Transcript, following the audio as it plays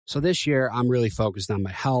So this year, I'm really focused on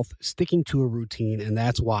my health, sticking to a routine, and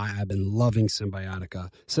that's why I've been loving Symbiotica.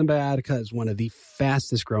 Symbiotica is one of the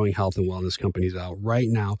fastest growing health and wellness companies out right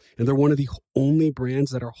now, and they're one of the only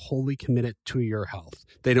brands that are wholly committed to your health.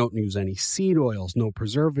 They don't use any seed oils, no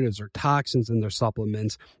preservatives or toxins in their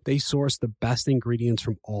supplements. They source the best ingredients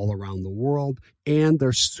from all around the world, and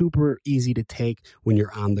they're super easy to take when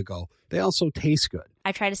you're on the go. They also taste good.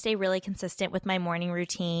 I try to stay really consistent with my morning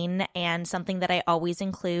routine, and something that I always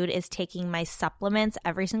include is taking my supplements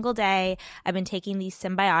every single day. I've been taking these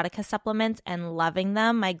Symbiotica supplements and loving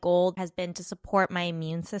them. My goal has been to support my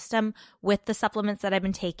immune system with the supplements that I've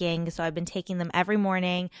been taking. So I've been taking them every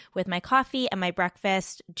morning with my coffee and my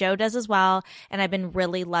breakfast. Joe does as well, and I've been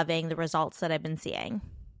really loving the results that I've been seeing.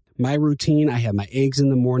 My routine, I have my eggs in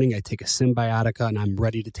the morning, I take a Symbiotica, and I'm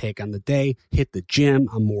ready to take on the day, hit the gym,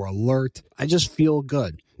 I'm more alert. I just feel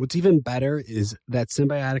good. What's even better is that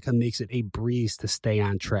Symbiotica makes it a breeze to stay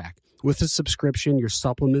on track. With a subscription, your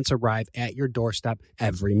supplements arrive at your doorstep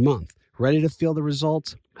every month. Ready to feel the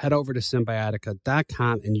results? Head over to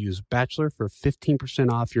Symbiotica.com and use Bachelor for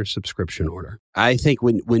 15% off your subscription order. I think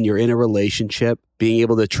when you're in a relationship, being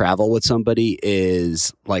able to travel with somebody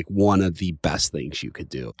is like one of the best things you could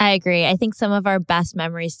do. I agree. I think some of our best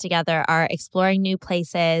memories together are exploring new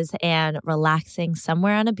places and relaxing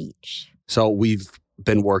somewhere on a beach. So we've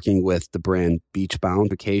been working with the brand Beachbound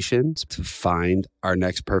Vacations to find our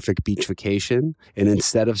next perfect beach vacation. And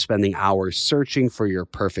instead of spending hours searching for your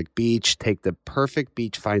perfect beach, take the perfect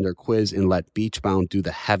beach finder quiz and let Beachbound do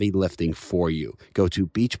the heavy lifting for you. Go to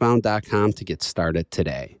beachbound.com to get started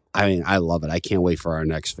today. I mean, I love it. I can't wait for our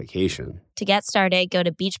next vacation. To get started, go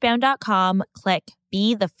to beachbound.com, click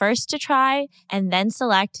Be the First to Try, and then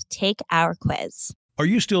select Take Our Quiz. Are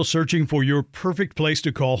you still searching for your perfect place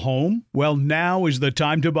to call home? Well, now is the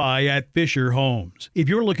time to buy at Fisher Homes. If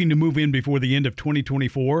you're looking to move in before the end of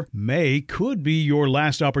 2024, May could be your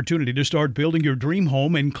last opportunity to start building your dream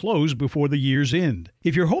home and close before the year's end.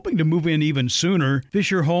 If you're hoping to move in even sooner,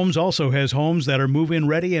 Fisher Homes also has homes that are move-in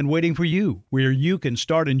ready and waiting for you, where you can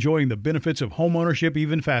start enjoying the benefits of homeownership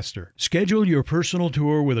even faster. Schedule your personal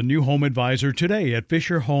tour with a new home advisor today at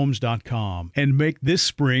FisherHomes.com and make this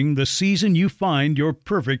spring the season you find your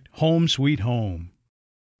perfect home sweet home.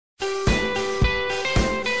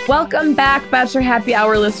 Welcome back, Bachelor Happy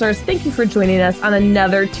Hour listeners. Thank you for joining us on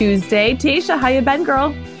another Tuesday. Tasha, how you been,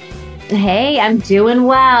 girl? Hey, I'm doing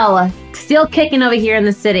well. Still kicking over here in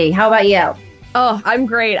the city. How about you? Oh, I'm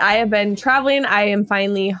great. I have been traveling. I am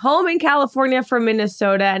finally home in California from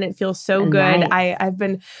Minnesota, and it feels so good. Nice. I've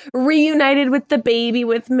been reunited with the baby,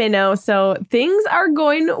 with Minnow, so things are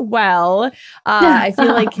going well. I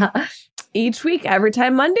feel like each week, every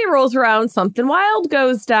time Monday rolls around, something wild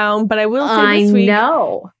goes down. But I will say this week,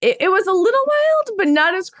 it was a little wild, but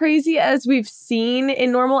not as crazy as we've seen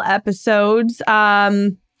in normal episodes.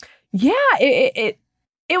 It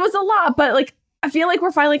was a lot, but like I feel like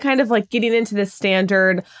we're finally kind of like getting into this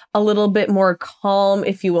standard, a little bit more calm,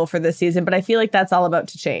 if you will, for this season. But I feel like that's all about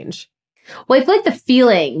to change. Well, I feel like the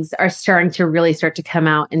feelings are starting to really start to come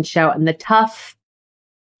out and show. And there's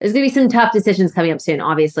going to be some tough decisions coming up soon,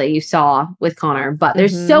 obviously, you saw with Connor. But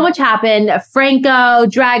there's so much happened. Franco,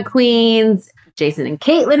 drag queens, Jason and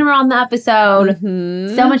Caitlin were on the episode.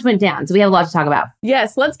 So much went down. So we have a lot to talk about.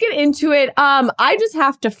 Yes, let's get into it. I just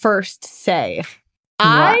have to first say,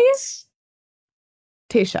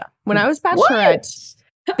 Tasha, when I was Bachelorette,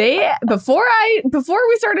 before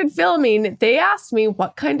we started filming, they asked me,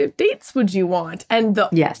 what kind of dates would you want? And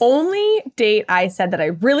the only date I said that I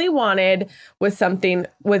really wanted was something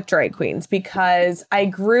with drag queens, because I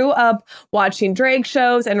grew up watching drag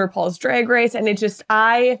shows and RuPaul's Drag Race, and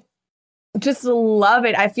I just love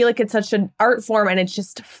it. I feel like it's such an art form and it's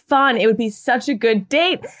just fun. It would be such a good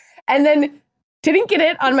date. And then didn't get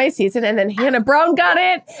it on my season, and then Hannah Brown got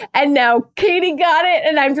it, and now Katie got it,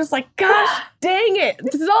 and I'm just like, gosh, dang it.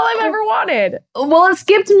 This is all I've ever wanted. Well, it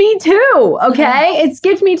skipped me too, okay? It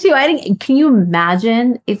skipped me too. Can you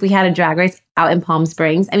imagine if we had a drag race out in Palm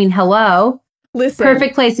Springs? I mean, hello. Listen.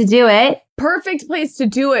 Perfect place to do it. Perfect place to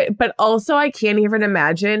do it, but also I can't even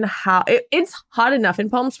imagine how it's hot enough in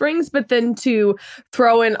Palm Springs, but then to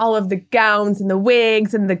throw in all of the gowns and the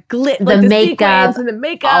wigs and the makeup and the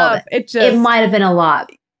makeup, it might have been a lot.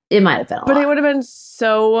 It might have been a lot. But it would have been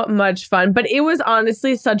so much fun. But it was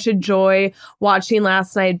honestly such a joy watching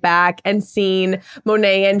last night back and seeing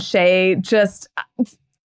Monet and Shay just.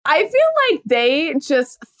 I feel like they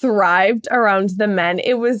just thrived around the men.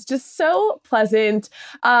 It was just so pleasant.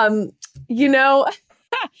 I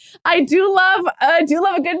do love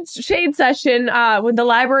a good shade session when the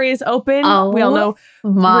library is open. We all know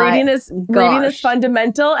reading is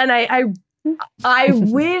fundamental, and I I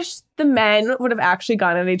wish the men would have actually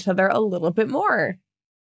gone at each other a little bit more.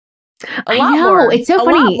 I know. It's so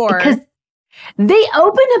funny because they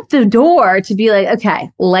open up the door to be like, okay,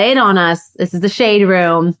 lay it on us. This is the shade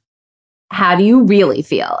room. How do you really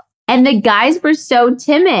feel? And the guys were so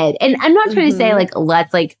timid. And I'm not trying to say like,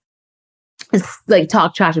 let's like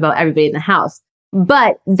talk trash about everybody in the house.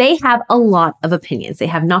 But they have a lot of opinions. They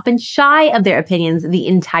have not been shy of their opinions the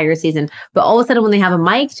entire season. But all of a sudden, when they have a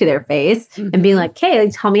mic to their face and being like, hey,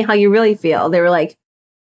 like, tell me how you really feel. They were like,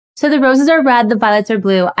 so the roses are red, the violets are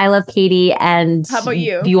blue. I love Katie. And how about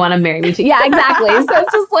you? Do you want to marry me too? Yeah, exactly. So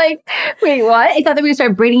it's just like, wait, what? I thought that we would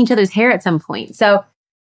start braiding each other's hair at some point. So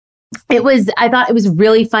I thought it was a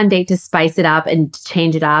really fun date to spice it up and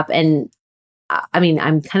change it up. And I mean,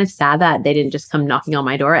 I'm kind of sad that they didn't just come knocking on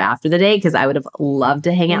my door after the date because I would have loved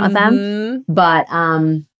to hang out with them. But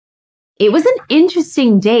it was an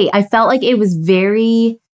interesting date. I felt like it was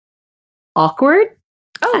very awkward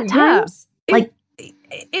at times.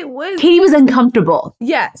 It was. Katie was uncomfortable.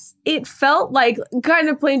 Yes. It felt like, kind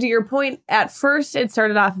of playing to your point, at first it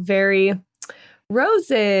started off very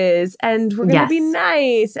roses and we're going to be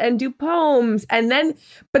nice and do poems. And then,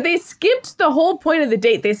 but they skipped the whole point of the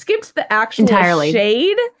date. They skipped the actual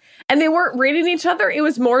shade and they weren't rating each other. It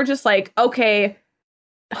was more just like, okay,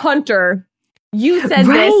 Hunter, you said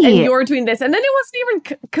this and you're doing this. And then it wasn't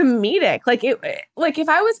even comedic. Like if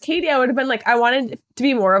I was Katie, I would have been like, I wanted it to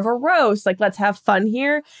be more of a roast. Like, let's have fun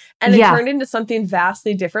here. And it turned into something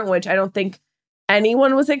vastly different, which I don't think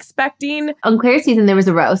anyone was expecting. On Claire's season, there was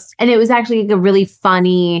a roast, and it was actually like a really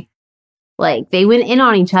funny, like they went in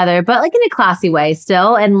on each other, but like in a classy way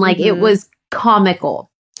still, and like it was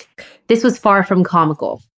comical. This was far from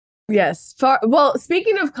comical. Yes. Well,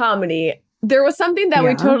 speaking of comedy, there was something that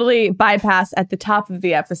we totally bypassed at the top of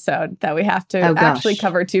the episode that we have to actually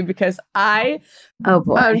cover too, because I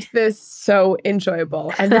found this so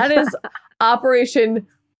enjoyable, and that is Operation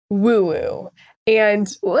Woo Woo.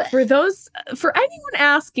 And for anyone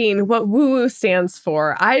asking what woo woo stands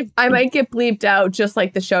for, I might get bleeped out just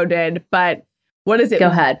like the show did, but what is it? Go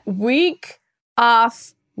ahead. Week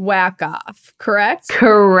off, whack off, correct?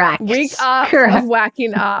 Correct. Week off of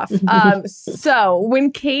whacking off. So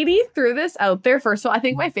when Katie threw this out there, first of all, I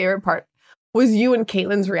think my favorite part was you and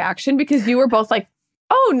Caitlin's reaction, because you were both like,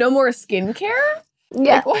 oh, no more skincare?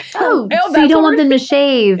 Yeah. Like, so you don't want them to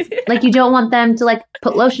shave. Like, you don't want them to like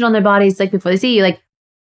put lotion on their bodies like before they see you. Like,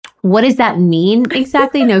 what does that mean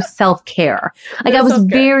exactly? No self-care. Like, I was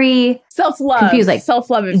very self-love, confused. Like,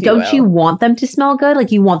 self-love. Don't you want them to smell good?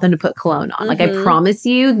 Like, you want them to put cologne on. Like, I promise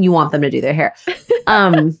you want them to do their hair.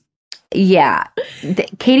 Yeah.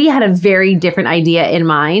 Katie had a very different idea in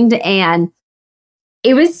mind, and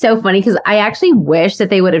it was so funny because I actually wish that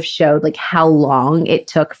they would have showed like how long it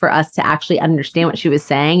took for us to actually understand what she was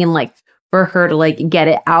saying, and like for her to like get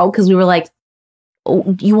it out, because we were like,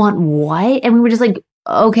 oh, you want what? And we were just like,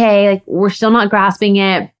 okay, like we're still not grasping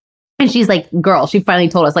it. And she's like, girl, she finally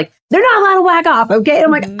told us like, they're not allowed to whack off. Okay. And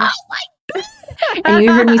I'm like, oh my God. And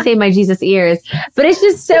you heard me say my Jesus ears, but it's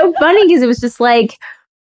just so funny because it was just like,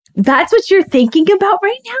 that's what you're thinking about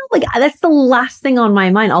right now? Like, that's the last thing on my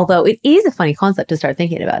mind. Although it is a funny concept to start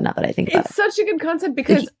thinking about now that I think about it. It's such a good concept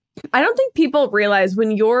because I don't think people realize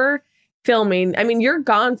when you're filming, I mean, you're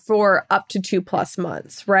gone for up to 2+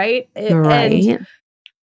 months, right? Right. And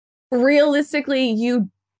realistically, you,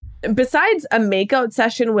 besides a makeout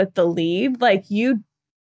session with the lead, like you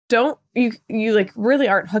like really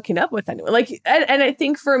aren't hooking up with anyone. Like, and I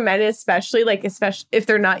think for men especially if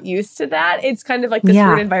they're not used to that, it's kind of like this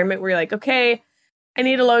weird environment where you're like, okay, I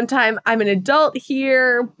need alone time. I'm an adult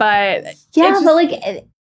here, but but like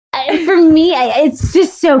for me, it's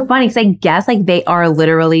just so funny because I guess like they are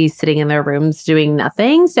literally sitting in their rooms doing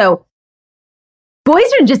nothing. So boys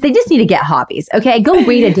they just need to get hobbies. Okay, go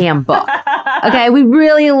read a damn book. Okay, we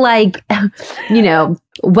really like,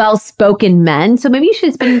 well-spoken men. So maybe you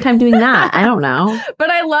should spend time doing that. I don't know.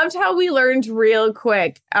 But I loved how we learned real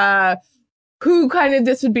quick who kind of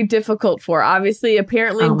this would be difficult for. Obviously,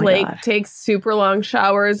 apparently Blake takes super long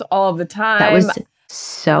showers all the time. That was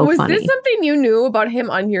so funny. Was this something you knew about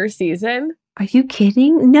him on your season? Are you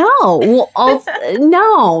kidding? No. Well,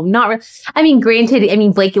 no, not really. I mean,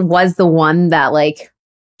 granted, Blake was the one that like.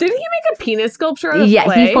 Didn't he make a penis sculpture out of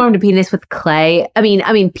clay? He formed a penis with clay. I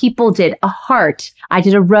mean, people did a heart. I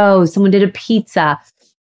did a rose. Someone did a pizza.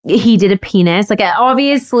 He did a penis. Like,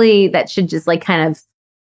 obviously, that should just like kind of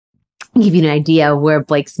give you an idea of where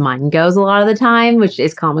Blake's mind goes a lot of the time, which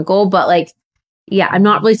is comical. But like, yeah, I'm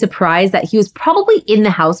not really surprised that he was probably in the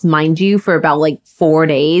house, mind you, for about like 4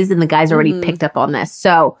 days, and the guys already picked up on this.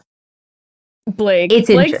 So Blake's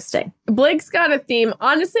interesting. Blake's got a theme.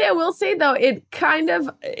 Honestly, I will say though, it kind of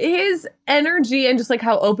his energy and just like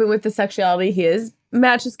how open with the sexuality he is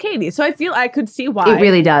matches Katie. So I feel I could see why it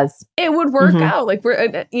really does. It would work out. Like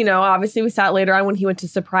we're, obviously we saw it later on when he went to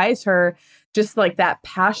surprise her, just like that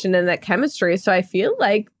passion and that chemistry. So I feel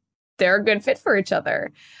like they're a good fit for each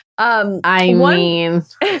other. I mean,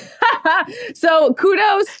 so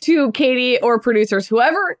kudos to Katie or producers,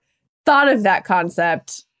 whoever thought of that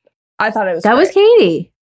concept. I thought it was that great. was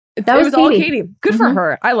Katie. That was all Katie. Good for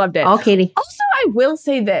her. I loved it. All Katie. Also, I will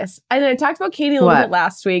say this, and I talked about Katie a little bit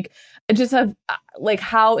last week. I just have like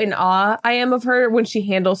how in awe I am of her when she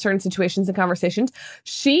handles certain situations and conversations.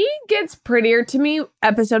 She gets prettier to me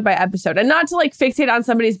episode by episode, and not to like fixate on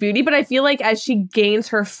somebody's beauty, but I feel like as she gains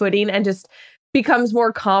her footing and just becomes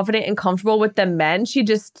more confident and comfortable with the men, she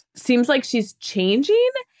just seems like she's changing.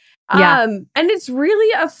 Yeah. And it's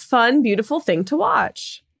really a fun, beautiful thing to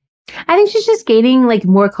watch. I think she's just gaining like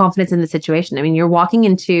more confidence in the situation. I mean, you're walking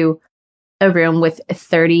into a room with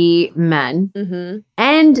 30 men. Mm-hmm.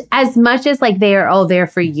 And as much as like they are all there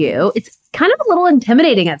for you, it's kind of a little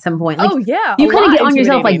intimidating at some point. Like, you kind of get on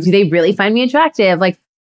yourself like, do they really find me attractive? Like,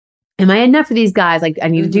 am I enough for these guys? Like, I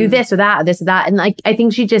need to do this or that, this or that. And like, I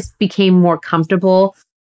think she just became more comfortable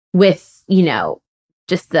with,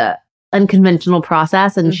 just the unconventional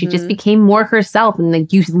process. And she just became more herself. And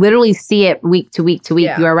like, you literally see it week to week to week.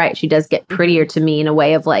 Yeah. You are right. She does get prettier to me in a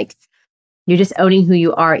way of like, you're just owning who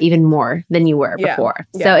you are even more than you were before.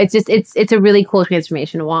 So it's just, it's a really cool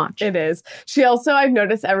transformation to watch. It is. She also, I've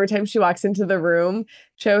noticed every time she walks into the room,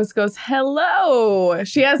 she always goes, hello.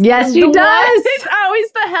 She has. Yes, she does. It's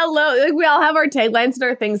always the hello. Like we all have our taglines and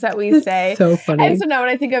our things that we say. So funny. And so now when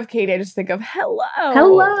I think of Katie, I just think of hello.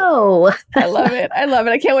 Hello. I love it. I love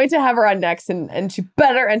it. I can't wait to have her on next, and she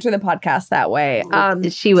better enter the podcast that way.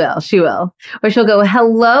 She will. Or she'll go,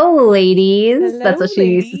 hello, ladies. Hello, That's what she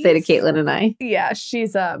used to say to Caitlin and I. Yeah,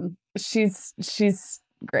 she's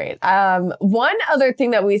great. One other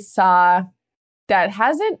thing that we saw that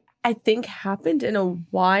hasn't, I think, happened in a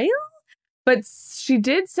while, but she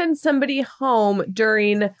did send somebody home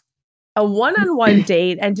during a one-on-one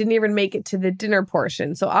date and didn't even make it to the dinner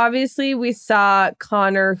portion. So obviously we saw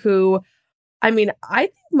Connor, who, I mean, I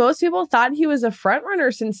think most people thought he was a front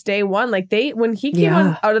runner since day one. Like when he came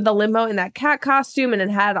out of the limo in that cat costume and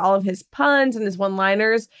it had all of his puns and his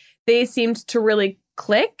one-liners, they seemed to really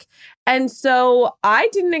click. And so I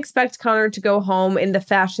didn't expect Connor to go home in the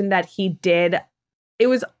fashion that he did. It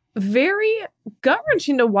was very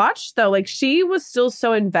gut-wrenching to watch, though. Like, she was still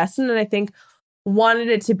so invested and I think wanted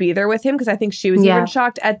it to be there with him, because I think she was even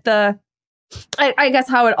shocked at I guess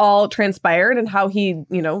how it all transpired and how he,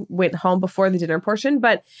 went home before the dinner portion.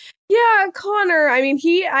 But yeah, Connor, I mean,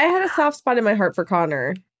 I had a soft spot in my heart for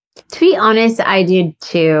Connor. To be honest, I did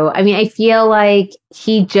too. I mean, I feel like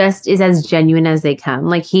he just is as genuine as they come.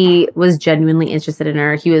 Like, he was genuinely interested in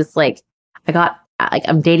her. He was like,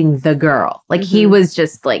 I'm dating the girl. Like, he was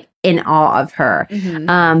just like in awe of her.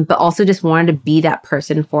 But also just wanted to be that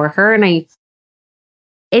person for her. And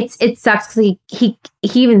it sucks because he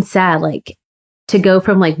even said, like, to go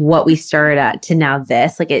from like what we started at to now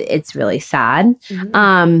this, like it's really sad.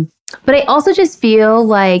 But I also just feel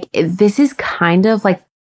like this is kind of like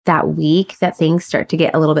that week that things start to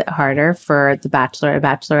get a little bit harder for the Bachelor or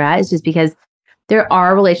Bachelorette, is just because there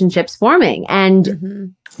are relationships forming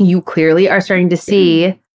and you clearly are starting to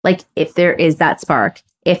see like if there is that spark.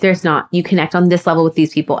 If there's not, you connect on this level with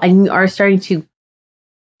these people and you are starting to,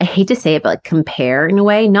 I hate to say it, but like compare in a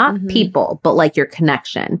way, not people, but like your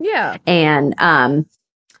connection. Yeah. And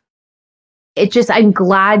it just, I'm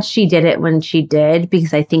glad she did it when she did,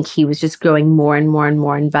 because I think he was just growing more and more and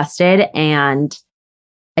more invested. And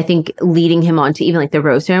I think leading him on to even like the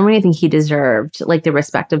rose ceremony, I think he deserved like the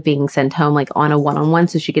respect of being sent home like on a one-on-one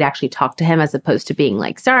so she could actually talk to him, as opposed to being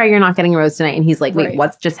like, sorry, you're not getting a rose tonight. And he's like, wait,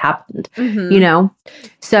 what's just happened?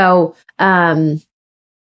 So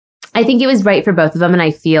I think it was right for both of them. And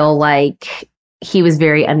I feel like he was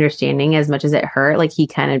very understanding as much as it hurt. Like, he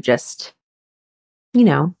kind of just, he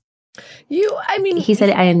said,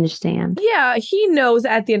 I understand. Yeah, he knows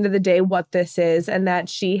at the end of the day what this is, and that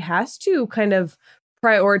she has to kind of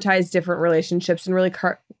prioritize different relationships and really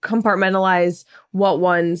compartmentalize what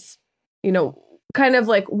one's, kind of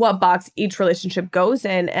like what box each relationship goes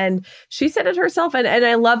in. And she said it herself. And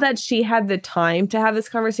I love that she had the time to have this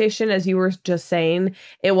conversation. As you were just saying,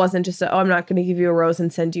 it wasn't just, I'm not going to give you a rose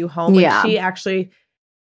and send you home. Like, she actually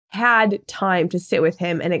had time to sit with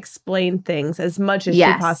him and explain things as much as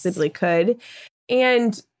she possibly could.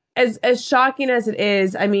 And as shocking as it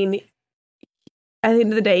is, I mean, at the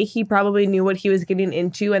end of the day, he probably knew what he was getting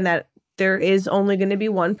into, and that there is only going to be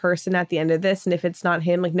one person at the end of this. And if it's not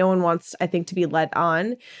him, like no one wants, I think, to be let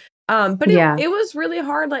on. But it was really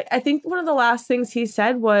hard. Like, I think one of the last things he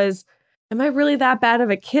said was, am I really that bad of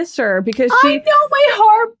a kisser? Because I know my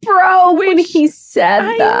heart broke when he said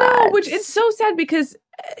that. I know, which it's so sad because,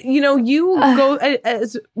 you know, you go,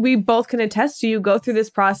 as we both can attest to, you go through this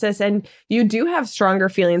process and you do have stronger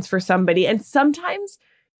feelings for somebody. And sometimes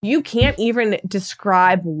you can't even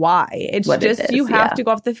describe why. It's what just, you have to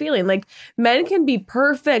go off the feeling. Like, men can be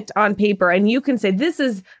perfect on paper and you can say, this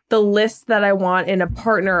is the list that I want in a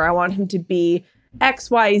partner. I want him to be X,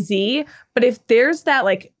 Y, Z. But if there's that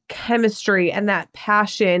like chemistry and that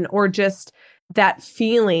passion or just that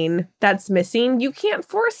feeling that's missing, you can't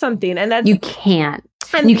force something. And that's, you can't.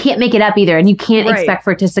 And you can't make it up either. And you can't expect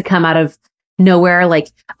for it just to come out of nowhere. Like,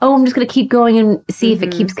 oh, I'm just going to keep going and see if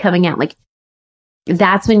it keeps coming out. Like,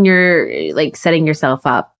 that's when you're like setting yourself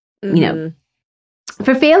up, you know,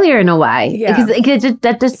 for failure in a way. Because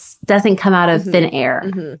that just doesn't come out of thin air,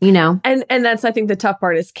 you know? And that's, I think, the tough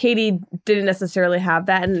part is Katie didn't necessarily have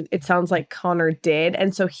that. And it sounds like Connor did.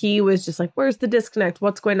 And so he was just like, where's the disconnect?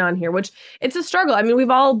 What's going on here? Which it's a struggle. I mean,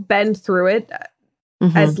 we've all been through it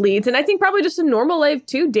as leads. And I think probably just in normal life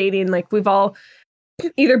too, dating, like we've all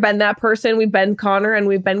either been that person, we've been Connor and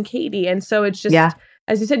we've been Katie. And so it's just,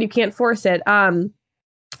 as you said, you can't force it.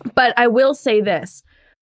 But I will say this,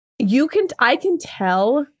 I can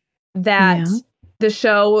tell that the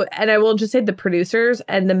show, and I will just say the producers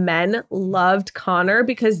and the men loved Connor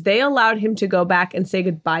because they allowed him to go back and say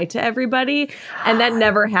goodbye to everybody. And that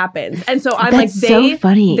never happens. And so I'm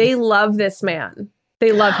they love this man.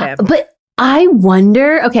 They love him. But I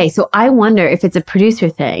wonder if it's a producer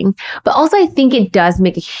thing, but also I think it does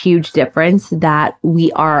make a huge difference that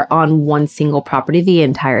we are on one single property the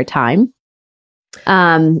entire time,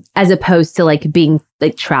 as opposed to like being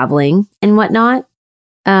like traveling and whatnot.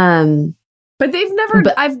 But they've never,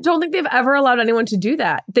 I don't think they've ever allowed anyone to do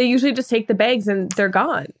that. They usually just take the bags and they're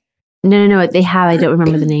gone. No, they have. I don't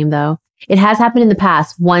remember the name though. It has happened in the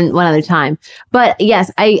past one other time. But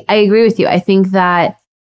yes, I agree with you. I think that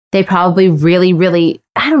they probably really, really,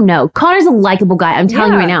 I don't know. Connor's a likable guy. I'm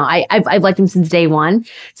telling you right now. I've liked him since day one.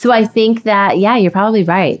 So I think that, you're probably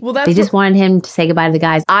right. Well, they just wanted him to say goodbye to the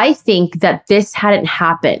guys. I think that this hadn't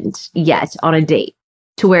happened yet on a date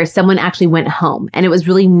to where someone actually went home. And it was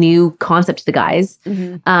really new concept to the guys.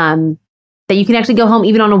 That you can actually go home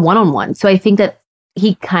even on a one-on-one. So I think that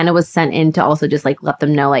he kind of was sent in to also just like let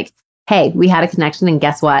them know like, hey, we had a connection and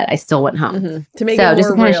guess what? I still went home. To make it more just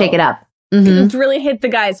to kind of shake it up. To really hit the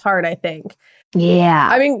guys hard, I think. Yeah.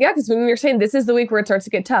 I mean, because when you're saying this is the week where it starts to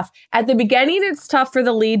get tough. At the beginning, it's tough for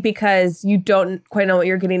the lead because you don't quite know what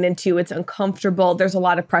you're getting into. It's uncomfortable. There's a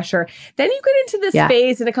lot of pressure. Then you get into this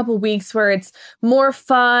phase in a couple of weeks where it's more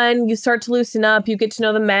fun. You start to loosen up. You get to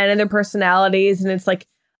know the men and their personalities. And it's like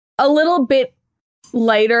a little bit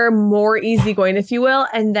lighter, more easygoing, if you will.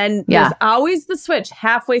 And then there's always the switch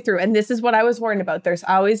halfway through. And this is what I was warned about. There's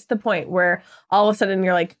always the point where all of a sudden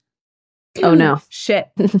you're like, oh no, shit,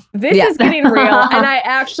 this is getting real. And I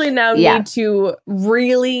actually now need to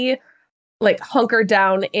really like hunker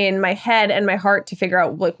down in my head and my heart to figure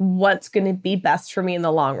out like what's going to be best for me in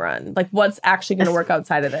the long run. Like what's actually going to work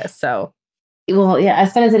outside of this. So, well,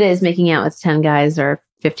 as fun as it is making out with 10 guys or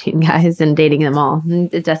 15 guys and dating them all,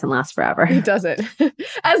 it doesn't last forever. It doesn't.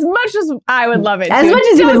 As much as I would love it. As much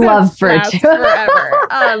as you would love for it to.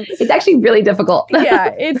 Forever. It's actually really difficult.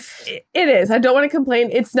 It is. I don't want to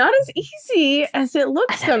complain. It's not as easy as it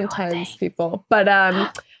looks sometimes, people. But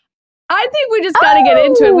I think we just got to get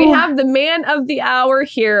into it. We have the man of the hour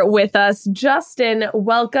here with us. Justin,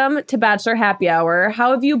 welcome to Bachelor Happy Hour.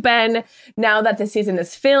 How have you been now that the season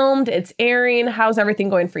is filmed? It's airing. How's everything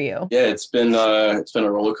going for you? Yeah, it's been a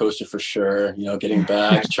roller coaster for sure. You know, getting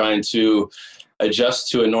back, trying to adjust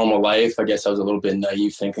to a normal life. I guess I was a little bit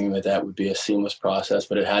naive thinking that would be a seamless process,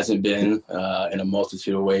 but it hasn't been in a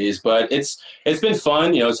multitude of ways. But it's been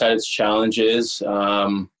fun. You know, it's had its challenges.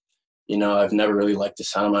 You know, I've never really liked the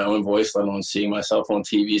sound of my own voice, let alone seeing myself on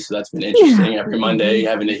TV. So that's been interesting every Monday,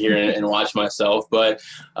 having to hear and watch myself. But,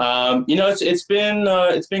 you know, it's been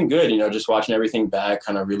good, you know, just watching everything back,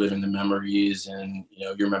 kind of reliving the memories. And, you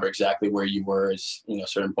know, you remember exactly where you were as, you know,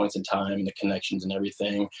 certain points in time and the connections and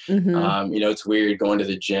everything. You know, it's weird going to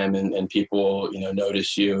the gym and people, you know,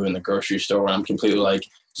 notice you in the grocery store where I'm completely like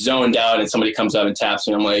zoned out and somebody comes up and taps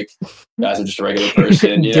me. I'm like, guys, I'm just a regular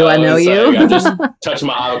person. You Do I know you? Like, I'm just touching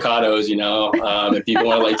my avocados, you know, and people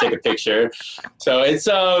want to like take a picture. So it's,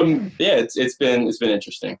 it's been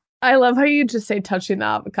interesting. I love how you just say touching the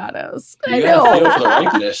avocados. You gotta feel for the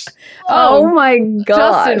ripeness. Oh my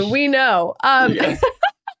God. Justin, we know.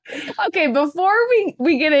 Okay, before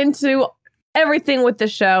we get into everything with the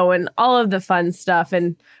show and all of the fun stuff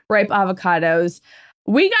and ripe avocados,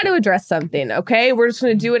 we got to address something, okay? We're just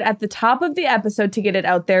going to do it at the top of the episode to get it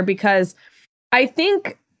out there, because I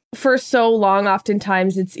think for so long,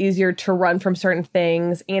 oftentimes it's easier to run from certain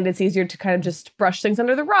things, and it's easier to kind of just brush things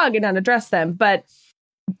under the rug and not address them. But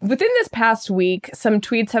within this past week, some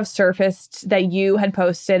tweets have surfaced that you had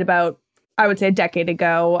posted about, I would say, a decade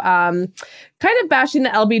ago, kind of bashing the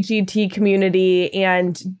LGBT community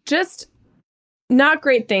and just not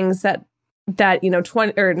great things that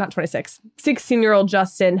 16-year-old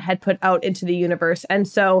Justin had put out into the universe. And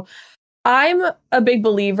so I'm a big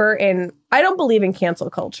believer in, I don't believe in cancel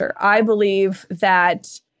culture. I believe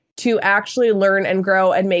that to actually learn and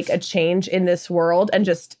grow and make a change in this world and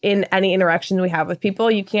just in any interaction we have with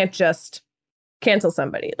people, you can't just cancel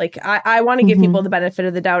somebody. Like, I want to give people the benefit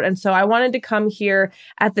of the doubt. And so I wanted to come here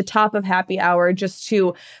at the top of happy hour just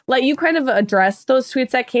to let you kind of address those tweets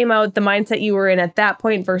that came out, the mindset you were in at that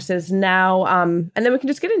point versus now. And then we can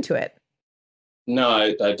just get into it. No,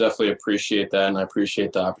 I definitely appreciate that. And I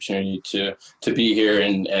appreciate the opportunity to be here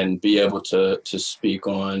and be able to speak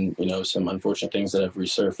on, some unfortunate things that have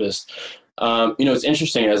resurfaced. It's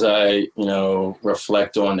interesting as I,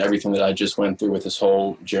 reflect on everything that I just went through with this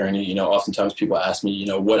whole journey. Oftentimes people ask me,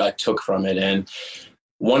 what I took from it. And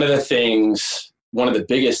one of the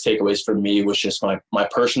biggest takeaways for me was just my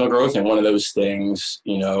personal growth. And one of those things,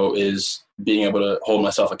 is being able to hold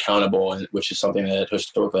myself accountable, and which is something that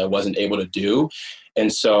historically I wasn't able to do.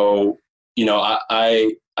 And so,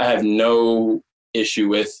 I have no issue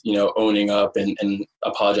with, owning up and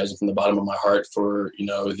apologizing from the bottom of my heart for,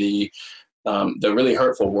 the really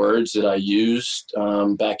hurtful words that I used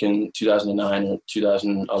back in 2009 or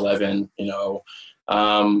 2011.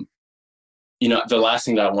 The last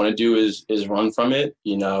thing that I want to do is run from it.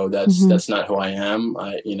 That's not who I am.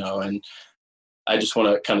 And I just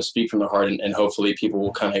want to kind of speak from the heart, and hopefully people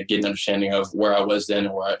will kind of get an understanding of where I was then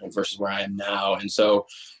and versus where I am now. And so,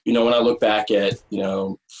 when I look back at,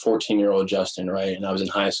 14-year-old Justin, right, and I was in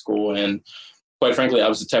high school, and quite frankly, I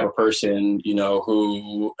was the type of person,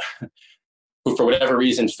 who for whatever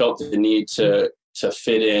reason felt the need to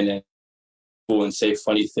fit in and say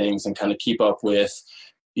funny things and kind of keep up with,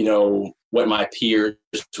 what my peers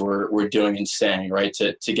were doing and saying, right,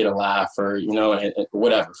 to get a laugh or, and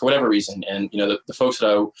whatever, for whatever reason. And, the folks that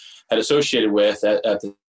I had associated with at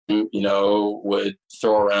the time, would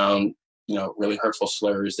throw around, really hurtful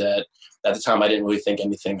slurs that at the time I didn't really think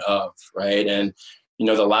anything of, right. And,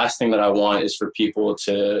 the last thing that I want is for people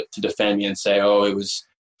to defend me and say, oh, it was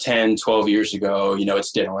 10, 12 years ago,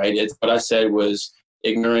 it's different, right? What I said was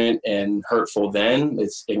ignorant and hurtful then.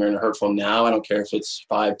 It's ignorant and hurtful now. I don't care if it's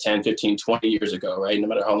 5, 10, 15, 20 years ago, right? No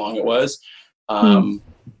matter how long it was,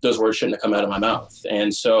 those words shouldn't have come out of my mouth.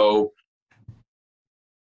 And so,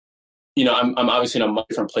 I'm obviously in a much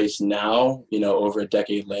different place now, over a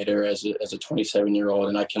decade later as a 27-year-old,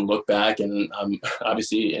 and I can look back and I'm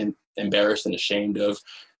obviously embarrassed and ashamed of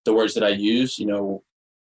the words that I use,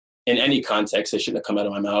 in any context. They shouldn't have come out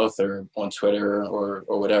of my mouth or on Twitter or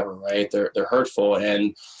whatever, right? They're hurtful.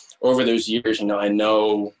 And over those years, I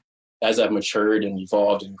know as I've matured and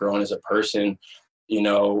evolved and grown as a person,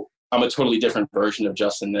 I'm a totally different version of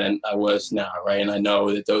Justin than I was now, right? And I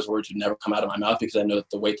know that those words would never come out of my mouth because I know that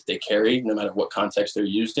the weight that they carry, no matter what context they're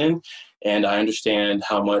used in. And I understand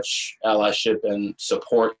how much allyship and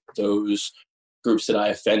support those groups that I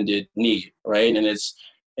offended need, right? And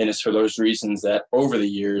it's for those reasons that over the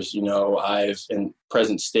years, I've in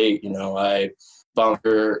present state, I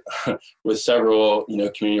volunteer with several,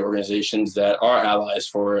 community organizations that are allies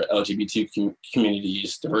for LGBT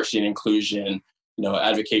communities, diversity and inclusion,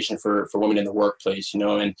 advocacy for women in the workplace,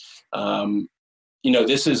 and,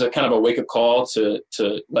 this is a kind of a wake up call to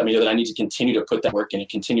let me know that I need to continue to put that work in and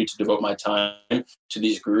continue to devote my time to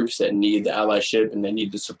these groups that need the allyship and they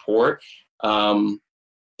need the support.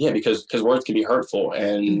 Because words can be hurtful,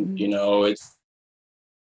 and it's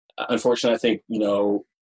unfortunate. I think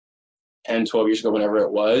 10, 12 years ago, whenever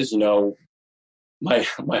it was, my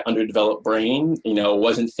underdeveloped brain,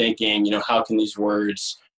 wasn't thinking, how can these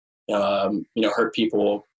words, hurt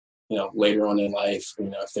people, later on in life,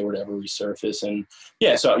 if they were to ever resurface. And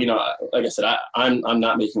so like I said, I'm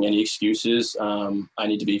not making any excuses. I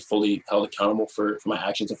need to be fully held accountable for my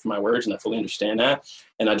actions and for my words, and I fully understand that.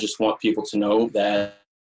 And I just want people to know that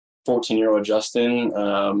 14-year-old Justin,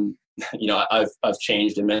 I've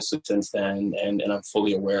changed immensely since then, and I'm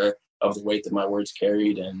fully aware of the weight that my words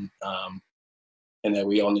carried, and that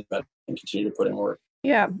we all need to continue to put in work.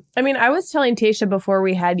 Yeah. I mean, I was telling Tasha before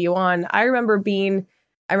we had you on, I remember being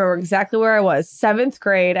I remember exactly where I was. 7th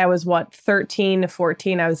grade. I was 13 to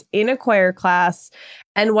 14. I was in a choir class,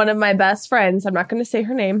 and one of my best friends, I'm not going to say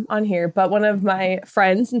her name on here, but one of my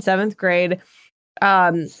friends in 7th grade,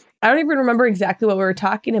 I don't even remember exactly what we were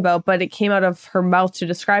talking about, but it came out of her mouth to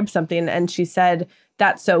describe something. And she said,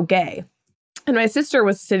 "That's so gay." And my sister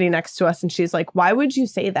was sitting next to us, and she's like, "Why would you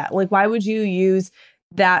say that? Like, why would you use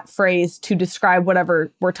that phrase to describe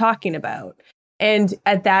whatever we're talking about?" And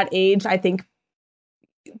at that age, I think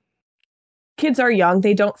kids are young.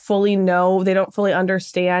 They don't fully know. They don't fully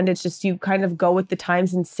understand. It's just you kind of go with the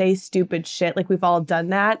times and say stupid shit. Like, we've all done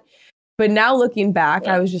that. But now looking back,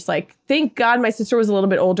 I was just like, thank God my sister was a little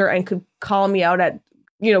bit older and could call me out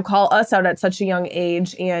call us out at such a young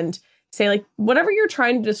age and say, like, whatever you're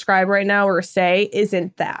trying to describe right now or say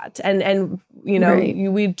isn't that. And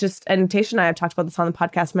we just, and Tasha and I have talked about this on the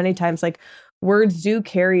podcast many times, like, words do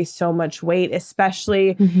carry so much weight,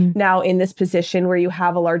 especially now in this position where you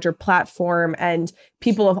have a larger platform and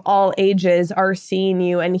people of all ages are seeing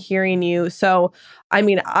you and hearing you. So, I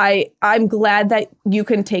mean, I'm glad that you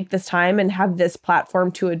can take this time and have this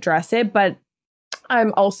platform to address it, but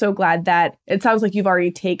I'm also glad that it sounds like you've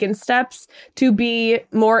already taken steps to be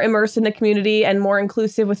more immersed in the community and more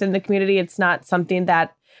inclusive within the community. It's not something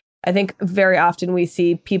that I think very often we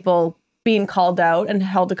see people being called out and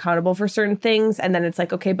held accountable for certain things. And then it's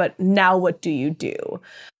like, okay, but now what do you do?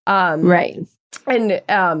 Right.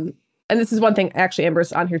 And this is one thing, actually,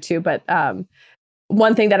 Amber's on here too, but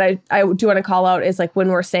one thing that I do want to call out is, like, when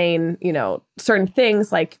we're saying, certain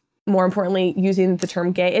things, like, more importantly, using the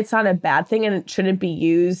term gay, it's not a bad thing, and it shouldn't be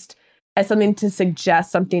used as something to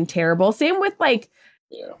suggest something terrible. Same with, like,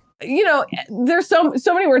 there's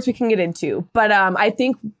so many words we can get into, but I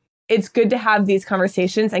think it's good to have these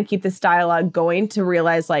conversations and keep this dialogue going to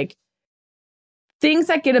realize, like, things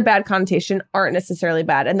that get a bad connotation aren't necessarily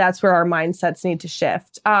bad. And that's where our mindsets need to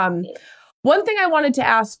shift. One thing I wanted to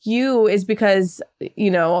ask you is because,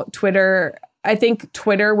 Twitter, I think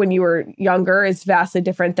Twitter when you were younger is vastly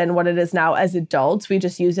different than what it is now as adults. We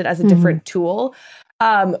just use it as a different tool.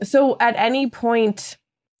 So at any point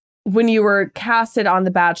when you were casted on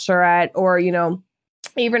The Bachelorette or,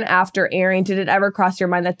 even after airing, did it ever cross your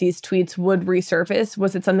mind that these tweets would resurface?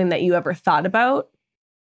 Was it something that you ever thought about?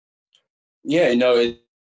 Yeah,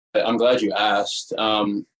 I'm glad you asked.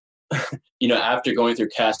 After going through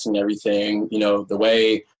casting and everything, the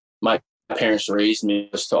way my parents raised me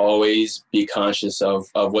was to always be conscious of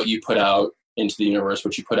what you put out into the universe,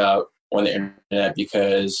 what you put out on the internet,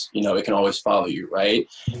 because, it can always follow you, right?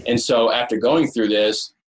 And so after going through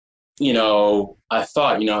this, I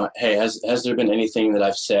thought, hey, has there been anything that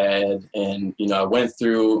I've said? And, I went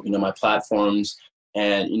through, my platforms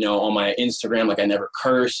and, on my Instagram, like, I never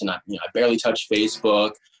curse and I barely touch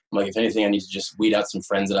Facebook. I'm like, if anything, I need to just weed out some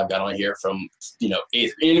friends that I've got on here from,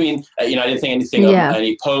 8th. I mean, I didn't think anything of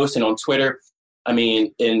any posts. And on Twitter, I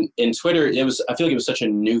mean, in Twitter, I feel like it was such a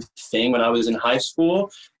new thing when I was in high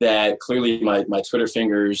school that clearly my Twitter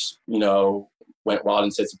fingers, went wild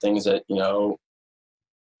and said some things that,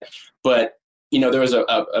 but, there was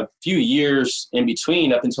a few years in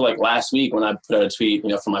between up until, like, last week when I put out a tweet,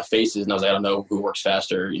 for my faces, and I was like, I don't know who works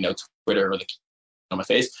faster, Twitter or the on my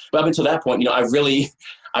face. But up until that point, I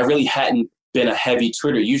really hadn't been a heavy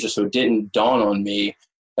Twitter user, so it didn't dawn on me,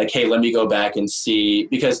 like, hey, let me go back and see,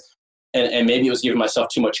 because, and maybe it was giving myself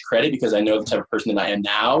too much credit because I know the type of person that I am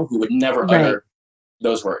now who would never utter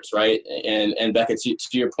those words, right? And Becca, to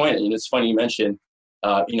your point, it's funny you mentioned,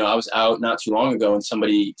 I was out not too long ago and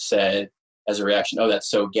somebody said as a reaction, "Oh, that's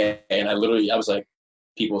so gay." And I was like,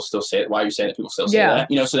 people still say it. Why are you saying it? People still say that,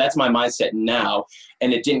 so that's my mindset now.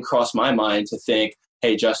 And it didn't cross my mind to think,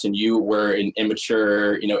 hey, Justin, you were an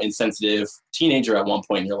immature, insensitive teenager at one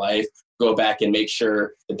point in your life. Go back and make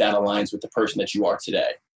sure that aligns with the person that you are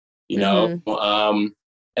today, and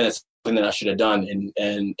that's something that I should have done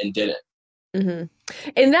and didn't. Mm-hmm.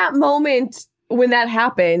 In that moment, when that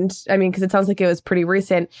happened, I mean, because it sounds like it was pretty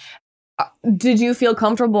recent, did you feel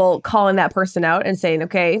comfortable calling that person out and saying,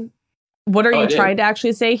 okay, what are you trying to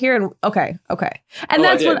actually say here? And okay. And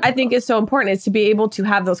that's what I think is so important, is to be able to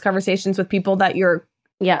have those conversations with people that you're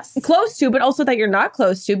close to, but also that you're not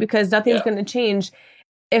close to, because nothing's going to change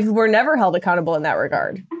if we're never held accountable in that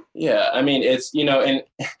regard. Yeah. I mean, it's,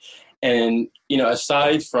 and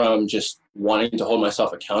aside from just wanting to hold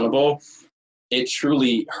myself accountable, it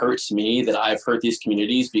truly hurts me that I've hurt these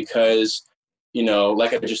communities because,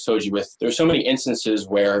 like I just told you, there's so many instances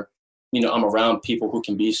where, I'm around people who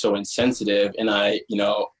can be so insensitive, and I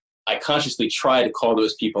consciously try to call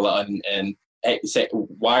those people out and say,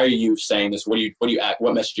 why are you saying this? What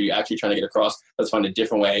message are you actually trying to get across? Let's find a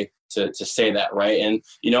different way to say that. Right. And,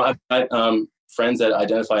 friends that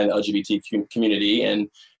identify in the LGBT community, and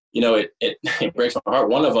it breaks my heart.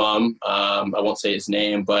 One of them, I won't say his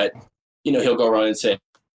name, but he'll go around and say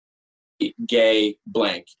gay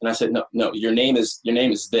blank, and I said, no, your name is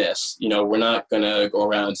this. We're not gonna go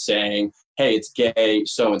around saying, hey, it's gay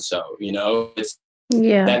so and so. It's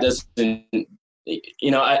that doesn't.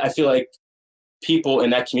 I feel like people in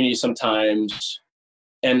that community sometimes,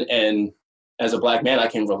 and as a Black man, I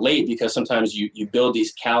can relate, because sometimes you build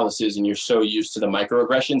these calluses and you're so used to the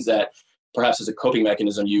microaggressions that perhaps as a coping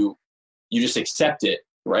mechanism, you just accept it,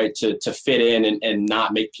 right? To fit in and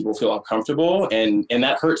not make people feel uncomfortable. And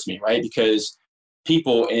that hurts me, right? Because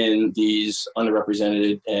people in these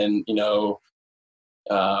underrepresented and,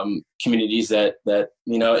 communities that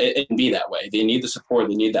it can be that way. They need the support,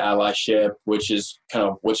 they need the allyship, which is kind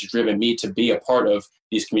of what's driven me to be a part of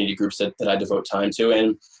these community groups that I devote time to.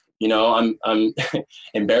 And I'm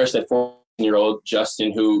embarrassed at 14-year-old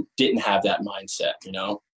Justin who didn't have that mindset.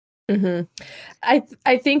 Mm-hmm.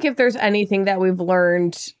 I think if there's anything that we've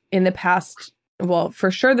learned in the past, well,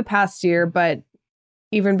 for sure the past year, but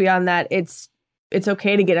even beyond that, it's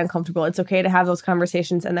okay to get uncomfortable. It's okay to have those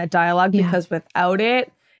conversations and that dialogue, because without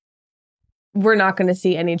it, we're not going to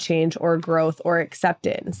see any change or growth or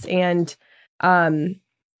acceptance. And I'm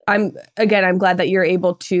glad that you're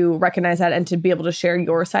able to recognize that and to be able to share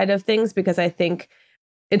your side of things, because I think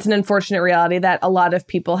it's an unfortunate reality that a lot of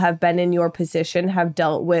people have been in your position, have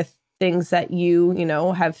dealt with things that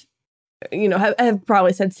have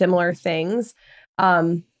probably said similar things.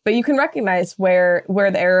 But you can recognize where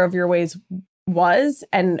the error of your ways was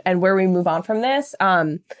and where we move on from this.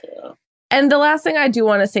 And the last thing I do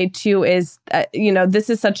want to say too is, this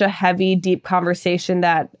is such a heavy, deep conversation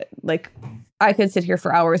that I could sit here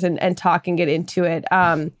for hours and talk and get into it.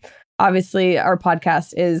 Obviously, our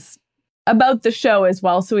podcast is about the show as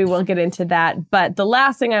well, so we will get into that. But the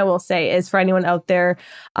last thing I will say is, for anyone out there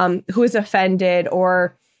who is offended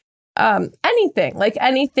or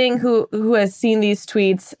anything who has seen these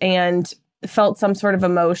tweets and felt some sort of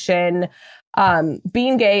emotion,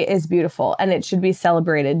 being gay is beautiful and it should be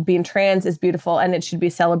celebrated. Being trans is beautiful and it should be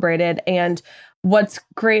celebrated. And what's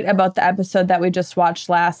great about the episode that we just watched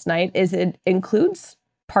last night is it includes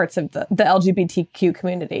parts of the LGBTQ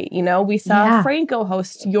community. We saw Franco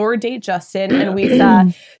host Your Date, Justin, and we saw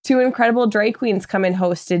two incredible drag queens come and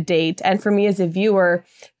host a date. And for me as a viewer,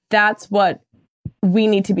 that's what we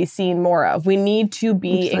need to be seeing more of. We need to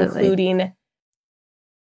be including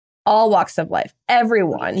all walks of life,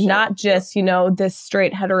 everyone, not just, this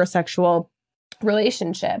straight heterosexual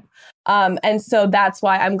relationship. And so that's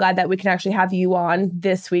why I'm glad that we can actually have you on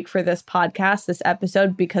this week for this podcast, this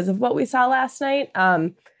episode, because of what we saw last night.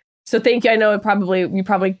 So thank you. I know you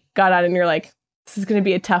probably got on and you're like, this is going to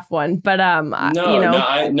be a tough one, but no,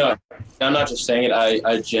 I'm not just saying it.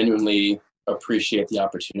 I genuinely appreciate the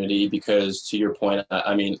opportunity, because to your point,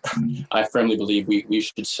 I mean, I firmly believe we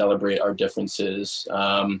should celebrate our differences.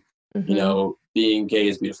 Being gay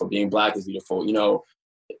is beautiful. Being Black is beautiful.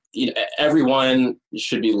 Everyone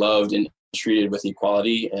should be loved and treated with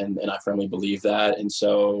equality, and I firmly believe that. And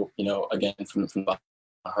so, again, from my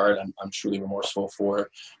heart, I'm truly remorseful for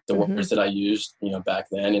the words that I used, back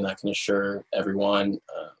then, and I can assure everyone,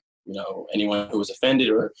 anyone who was offended,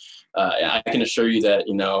 or I can assure you that,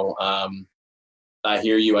 I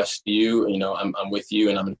hear you, I see you, I'm with you,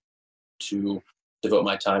 and I'm to devote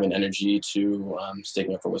my time and energy to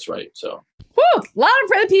sticking up for what's right. So, woo, loud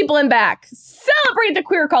for the people in back. Celebrate the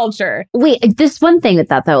queer culture. Wait, just one thing with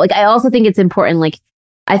that though. I also think it's important.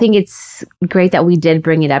 I think it's great that we did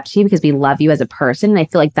bring it up to you because we love you as a person. And I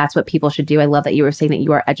feel like that's what people should do. I love that you were saying that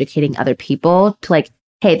you are educating other people to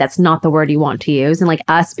hey, that's not the word you want to use. And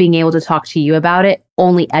us being able to talk to you about it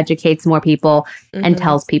only educates more people and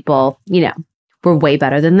tells people, we're way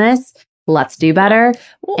better than this. Let's do better.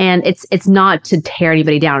 Well, and it's not to tear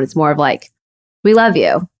anybody down. It's more of we love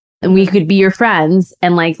you and we could be your friends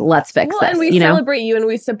and let's fix this. And we celebrate you and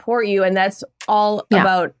we support you. And that's all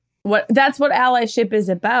about that's what allyship is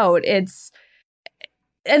about. And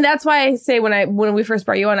that's why I say when we first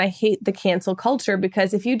brought you on, I hate the cancel culture,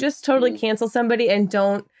 because if you just totally cancel somebody and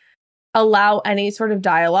don't allow any sort of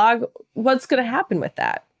dialogue, what's going to happen with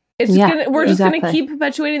that? It's we're just going to keep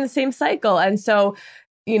perpetuating the same cycle. And so,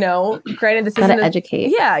 granted, this isn't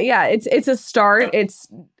educate. Yeah. It's a start.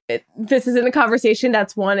 This isn't a conversation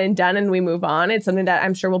that's one and done and we move on. It's something that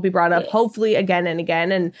I'm sure will be brought up hopefully again and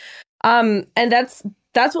again. And that's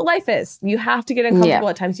what life is. You have to get uncomfortable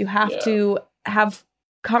at times. You have to have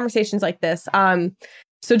conversations like this.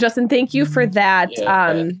 So Justin, thank you for that.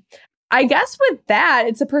 I guess with that,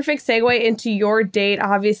 it's a perfect segue into Your Date.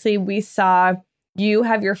 Obviously, we saw you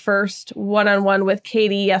have your first one-on-one with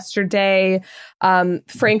Katie yesterday.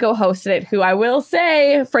 Franco hosted it, who I will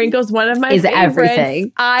say, Franco's one of my favorites.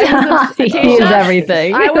 Everything. He is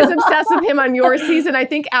everything. I was obsessed with him on your season. I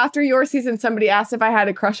think after your season, somebody asked if I had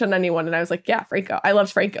a crush on anyone, and I was like, yeah, Franco. I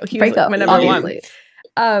loved Franco. He was my number one.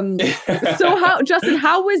 So Justin,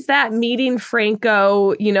 how was that meeting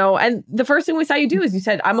Franco? You know, and the first thing we saw you do is you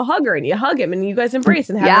said, I'm a hugger, and you hug him and you guys embrace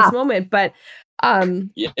and have this moment. But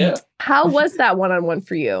how was that one-on-one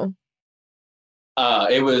for you?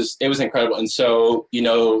 It was incredible. And so, you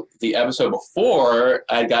know, the episode before,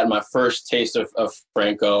 I'd gotten my first taste of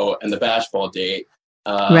Franco and the Bashball date.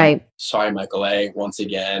 Right. Sorry, Michael A. Once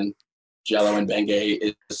again, Jello and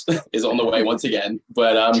Bengay is on the way once again.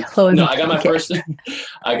 But no, I got my first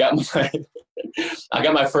I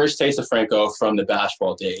got my first taste of Franco from the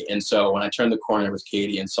Bashball date. And so when I turned the corner with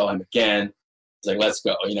Katie and saw him again, I was like, let's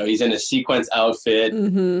go. You know, he's in a sequence outfit,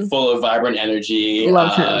 full of vibrant energy.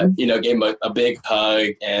 Love him. You know, gave him a big hug,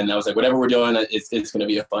 and I was like, whatever we're doing, it's going to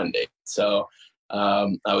be a fun date. So I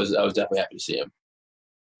was definitely happy to see him.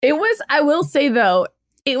 It was, I will say though,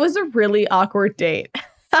 it was a really awkward date.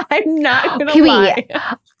 I'm not gonna lie.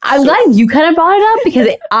 I'm glad you kind of brought it up because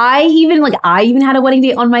I even had a wedding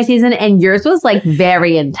date on my season, and yours was like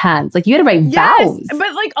very intense. Like you had to write vows.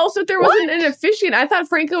 But like also there wasn't an officiant. I thought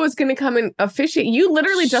Franco was going to come and officiate. You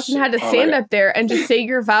literally, Justin, had to stand up there and just say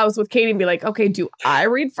your vows with Katie and be like, okay, do I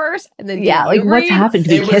read first? And then like what's happened?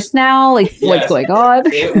 Do we kiss now? Like what's going on?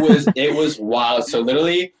 It was wild. So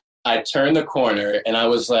literally, I turned the corner and I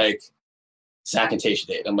was like, Zach and Tasha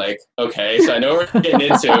date. I'm like, okay, so I know we're getting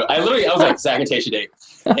into. I was like, Zach and Tasha date,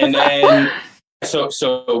 and then so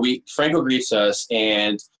Franco greets us,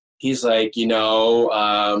 and he's like, you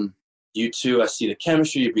know, you two, I see the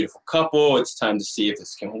chemistry, you're a beautiful couple. It's time to see if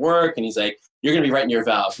this can work. And he's like, you're gonna be writing your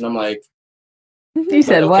vows, and I'm like, you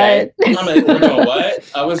said okay. what? I'm like, we're doing what?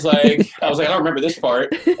 I was like, I don't remember this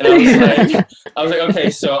part, and I was like,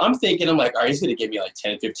 okay, so I'm thinking, I'm like, all right, he's gonna give me like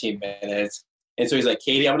 10, 15 minutes. And so he's like,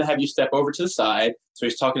 Katie, I'm going to have you step over to the side. So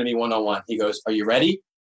he's talking to me one-on-one. He goes, are you ready?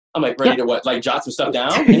 I'm like, ready to what? Like jot some stuff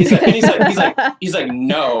down? And he's like,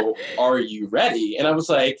 no, are you ready? And I was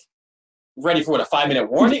like, ready for what, a 5-minute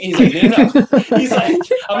warning? And he's like, no. He's like,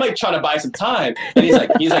 I'm like trying to buy some time. And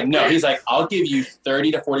he's like, no. He's like, I'll give you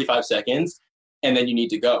 30 to 45 seconds. And then you need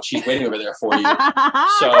to go. She's waiting over there for you.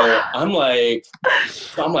 So I'm like,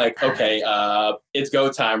 okay, it's go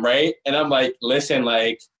time, right? And I'm like, listen,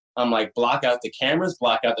 block out the cameras,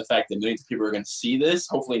 block out the fact that millions of people are going to see this.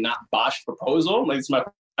 Hopefully not botched proposal. Like, it's my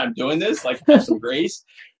first time doing this. Like, have some grace.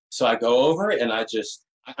 So I go over and I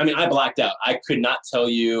blacked out. I could not tell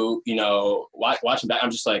you, you know, watching back.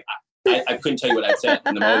 I'm just like, I couldn't tell you what I said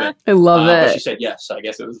in the moment. I love it. But she said yes. So I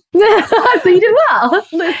guess it was. So you did well.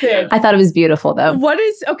 Listen. I thought it was beautiful, though.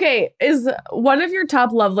 Is one of your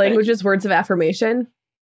top love languages words of affirmation?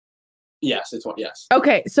 Yes, it's one. Yes.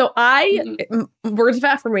 Okay, so words of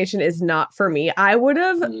affirmation is not for me. I would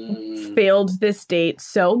have failed this date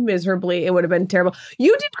so miserably. It would have been terrible.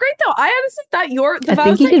 You did great though. I honestly thought I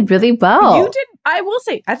think you did really well. You did. I will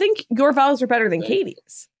say, I think your vows are better than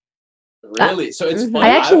Katie's. Really? So it's funny. I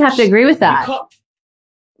actually have to agree with that.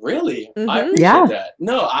 Really? I appreciate that.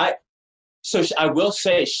 No, So I will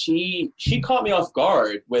say she caught me off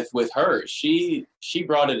guard with hers. She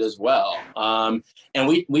brought it as well. And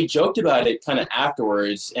we joked about it kind of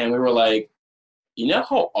afterwards, and we were like, you know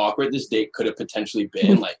how awkward this date could have potentially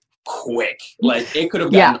been? Like quick. Like it could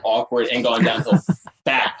have gotten awkward and gone downhill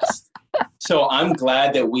fast. So I'm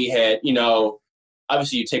glad that we had, you know,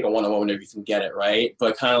 obviously you take a one-on-one whenever you can get it, right?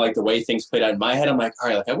 But kind of like the way things played out in my head, I'm like, all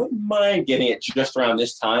right, like I wouldn't mind getting it just around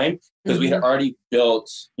this time, because we had already built,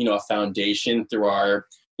 you know, a foundation through our,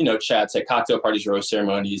 you know, chats at cocktail parties, rose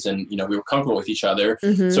ceremonies, and, you know, we were comfortable with each other.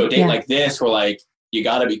 So a date like this, we're like, you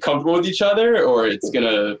got to be comfortable with each other or it's going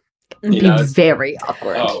to, you know, very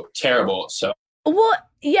awkward. Oh, terrible. So. Well,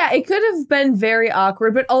 yeah, it could have been very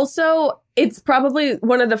awkward, but also it's probably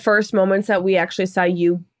one of the first moments that we actually saw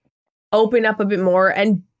you open up a bit more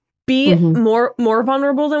and be more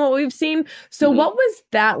vulnerable than what we've seen. So what was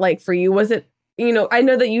that like for you? Was it, you know, I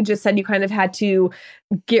know that you just said you kind of had to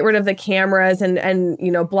get rid of the cameras and,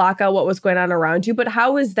 you know, block out what was going on around you. But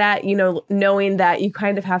how was that, you know, knowing that you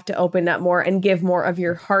kind of have to open up more and give more of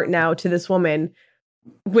your heart now to this woman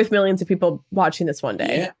with millions of people watching this one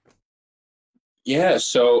day? Yeah.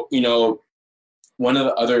 So, you know, one of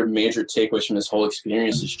the other major takeaways from this whole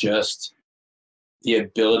experience is just the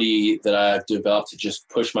ability that I've developed to just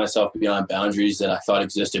push myself beyond boundaries that I thought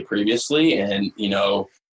existed previously. And, you know,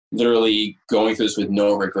 literally going through this with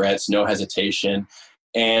no regrets, no hesitation.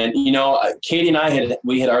 And, Katie and I had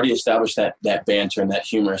already established that banter and that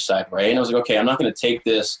humorous side, right? And I was like, okay, I'm not going to take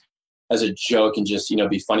this as a joke and just,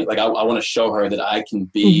 be funny. Like I want to show her that I can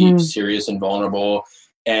be serious and vulnerable.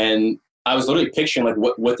 And I was literally picturing like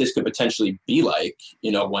what this could potentially be like,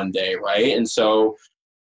 one day. Right. And so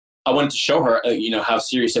I wanted to show her, how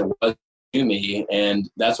serious it was to me. And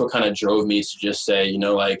that's what kind of drove me to just say,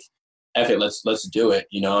 like, F it, let's do it.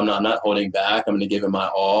 I'm not holding back. I'm going to give it my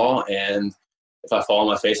all. And if I fall on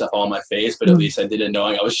my face, I fall on my face. But at least I did it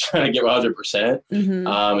knowing I was trying to give 100%. And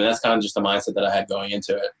that's kind of just the mindset that I had going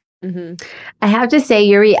into it. I have to say,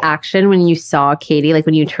 your reaction when you saw Katie, like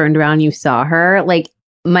when you turned around, you saw her, like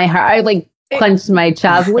my heart, I like clenched my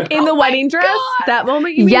chest. Like, in the wedding dress, that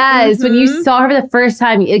moment. Yes, when you saw her for the first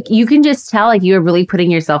time, you can just tell like you were really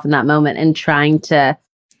putting yourself in that moment and trying to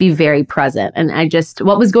be very present. And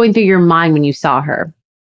what was going through your mind when you saw her?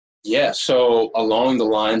 Yeah, so along the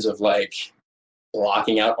lines of like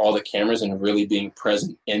blocking out all the cameras and really being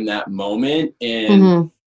present in that moment,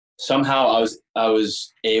 and somehow I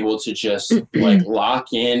was able to just like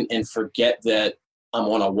lock in and forget that I'm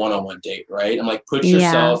on a one-on-one date, right? I'm like, put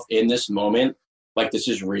yourself in this moment, like this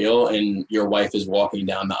is real, and your wife is walking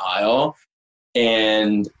down the aisle,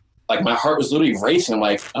 and like my heart was literally racing. I'm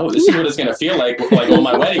like, oh, this is what it's gonna feel like on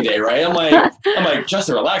my wedding day, right? I'm like,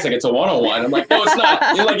 Justin, relax, like it's a one-on-one. I'm like, no, it's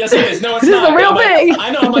not. You're like, yes, it is. No, it's not. This is a real thing.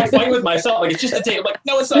 I know. I'm like fighting with myself. Like it's just a date. I'm like,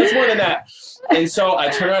 no, it's not. It's more than that. And so I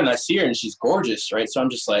turn around and I see her, and she's gorgeous, right? So I'm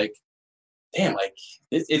just like, damn, like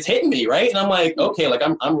it's hitting me, right? And I'm like, okay, like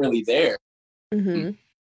I'm really there.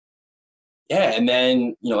 Yeah, and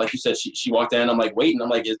then like you said, she walked in. I'm like, waiting. I'm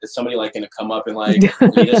like, is somebody like gonna come up and like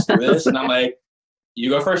lead us through this? And I'm like, you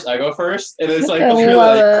go first, I go first, and it's like, really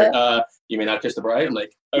like, you may not kiss the bride. I'm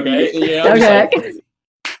like, okay, okay.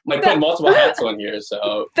 Like putting multiple hats on here.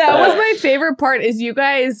 So that was my favorite part. Is you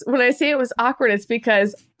guys, when I say it was awkward, it's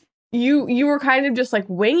because you were kind of just like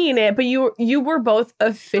winging it, but you were both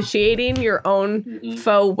officiating your own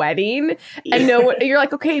faux wedding, and you're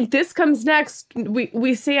like, okay, this comes next.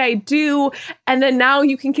 We say I do, and then now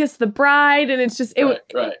you can kiss the bride, and it's just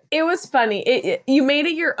it was funny. You made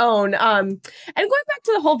it your own. And going back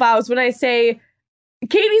to the whole vows, when I say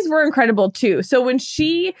Katie's were incredible too. So when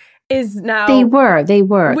she is now, they were,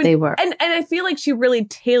 and I feel like she really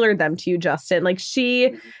tailored them to you, Justin. Like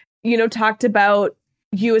she, talked about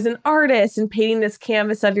you as an artist and painting this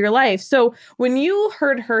canvas of your life. So when you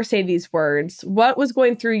heard her say these words, what was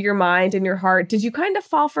going through your mind and your heart? Did you kind of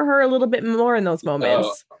fall for her a little bit more in those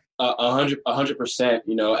moments?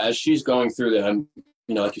 100%. As she's going through them,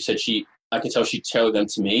 like you said, I could tell she tailored them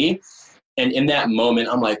to me. And in that moment,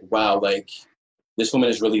 I'm like, wow, like this woman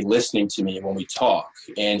is really listening to me when we talk,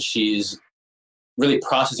 and she's really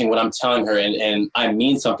processing what I'm telling her. And I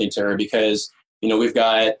mean something to her because we've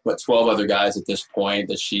got 12 other guys at this point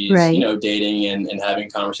that she's, dating and having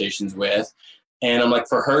conversations with. And I'm like,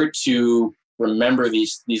 for her to remember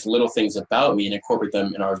these little things about me and incorporate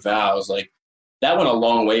them in our vows, like that went a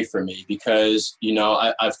long way for me because,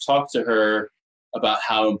 I've talked to her about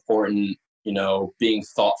how important, being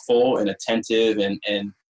thoughtful and attentive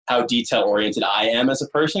and how detail oriented I am as a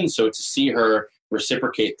person. So to see her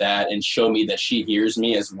reciprocate that and show me that she hears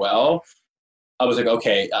me as well, I was like,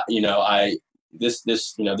 okay, this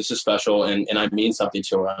is special and I mean something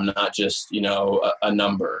to her. I'm not just, a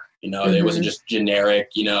number, it wasn't just generic,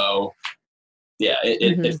 it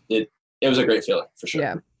was a great feeling for sure.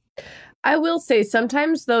 Yeah. I will say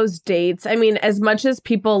sometimes those dates, I mean, as much as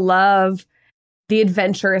people love the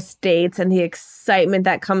adventurous dates and the excitement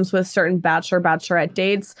that comes with certain bachelorette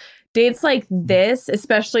dates like this,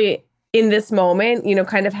 especially in this moment,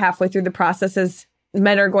 kind of halfway through the process as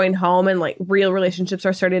men are going home and like real relationships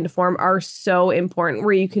are starting to form, are so important,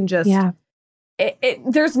 where you can just,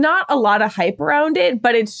 there's not a lot of hype around it,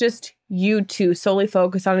 but it's just you two solely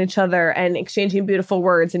focus on each other and exchanging beautiful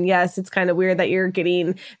words. And yes, it's kind of weird that you're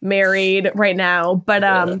getting married right now, but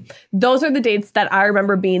those are the dates that I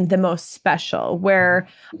remember being the most special, where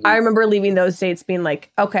I remember leaving those dates being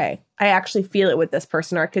like, okay, I actually feel it with this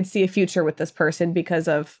person, or I could see a future with this person because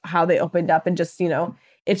of how they opened up, and just,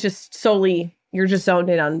 it's just solely, you're just zoned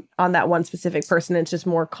in on that one specific person. It's just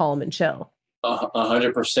more calm and chill.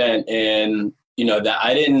 100%. And that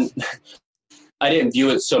I didn't view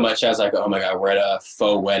it so much as like, oh my God, we're at a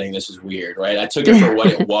faux wedding. This is weird, right? I took it for what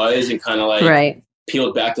it was and kind of like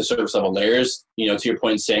peeled back the surface level layers, to your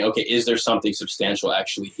point, saying, okay, is there something substantial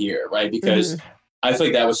actually here, right? Because I feel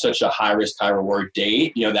like that was such a high risk, high reward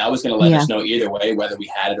date. That was going to let us know either way, whether we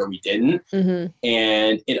had it or we didn't.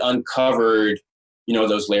 And it uncovered,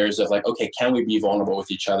 those layers of like, okay, can we be vulnerable with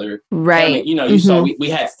each other? Right. You saw we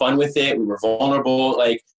had fun with it. We were vulnerable.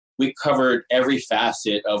 Like, we covered every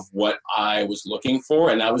facet of what I was looking for.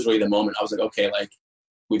 And that was really the moment I was like, okay, like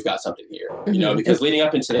we've got something here, you know, because leading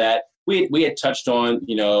up into that, we had touched on,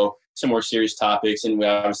 you know, some more serious topics, and we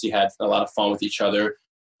obviously had a lot of fun with each other.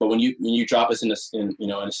 But when you drop us in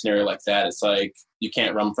a scenario like that, it's like you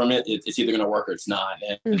can't run from it. It's either going to work or it's not.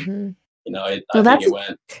 And you know, I think it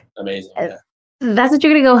went amazing. Yeah. That's what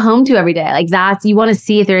you're going to go home to every day. Like you want to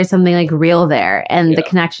see if there is something like real there, and the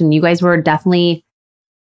connection. You guys were definitely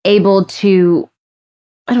able to,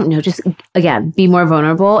 I don't know, just again, be more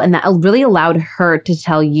vulnerable. And that really allowed her to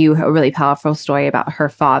tell you a really powerful story about her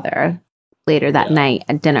father later that night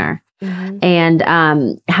at dinner. And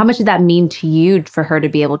how much did that mean to you for her to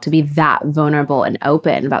be able to be that vulnerable and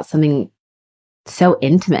open about something so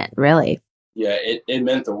intimate, really? Yeah, it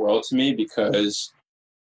meant the world to me because,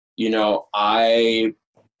 you know, I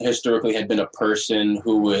historically had been a person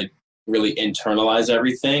who would really internalize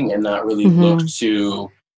everything and not really look to,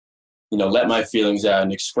 you know, let my feelings out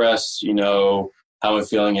and express, you know, how I'm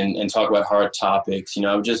feeling and talk about hard topics. You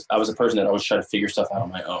know, I was a person that always tried to figure stuff out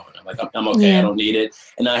on my own. I'm like, I'm okay. I don't need it.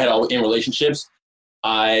 And I had in relationships,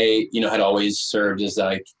 I, you know, had always served as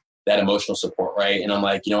like that emotional support. Right. And I'm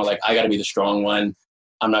like, you know, like I got to be the strong one.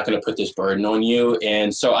 I'm not going to put this burden on you.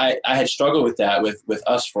 And so I had struggled with that with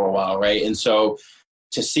us for a while. Right. And so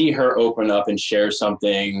to see her open up and share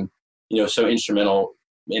something, you know, so instrumental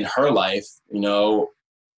in her life, you know,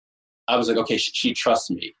 I was like, okay, she trusts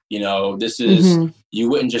me. You know, this is, you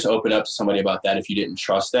wouldn't just open up to somebody about that if you didn't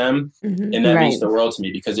trust them. And that means the world to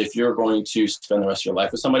me, because if you're going to spend the rest of your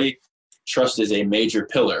life with somebody, trust is a major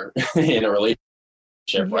pillar in a relationship.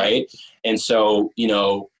 Right. And so, you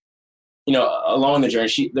know, along the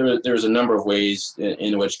journey, there was a number of ways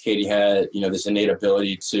in which Katie had, you know, this innate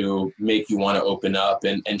ability to make you want to open up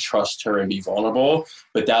and trust her and be vulnerable.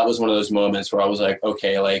 But that was one of those moments where I was like,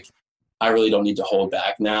 okay, like, I really don't need to hold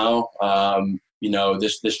back now. You know,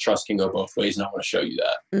 this trust can go both ways, and I want to show you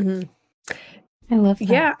that. I love that.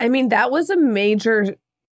 Yeah, I mean, that was a major,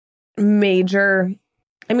 I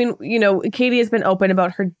mean, you know, Katie has been open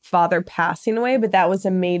about her father passing away, but that was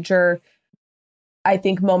a major, I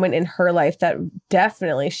think, moment in her life that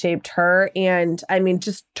definitely shaped her. And I mean,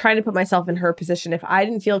 just trying to put myself in her position, if I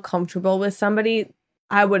didn't feel comfortable with somebody,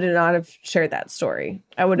 I would not have shared that story.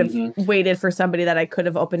 I would have waited for somebody that I could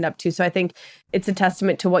have opened up to. So I think it's a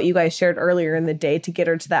testament to what you guys shared earlier in the day to get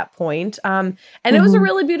her to that point. And it was a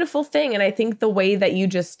really beautiful thing. And I think the way that you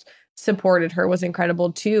just supported her was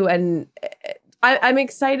incredible too. And I'm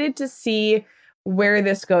excited to see where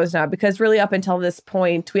this goes now, because really up until this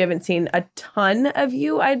point, we haven't seen a ton of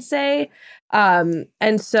you, I'd say. And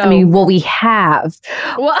so, I mean, well, we have,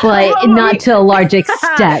 but not to a large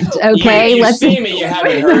extent. Okay, you've seen me. You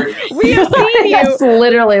haven't heard. We have seen you. That's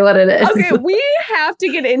literally what it is. Okay, we have to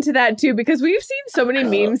get into that too, because we've seen so many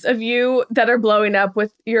memes of you that are blowing up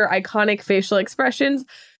with your iconic facial expressions.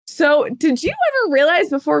 So, did you ever realize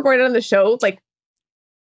before going on the show, like,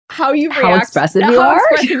 how you react, how expressive you are,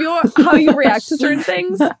 how you react to certain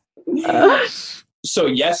things? So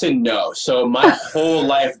yes and no. So my whole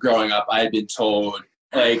life growing up, I had been told,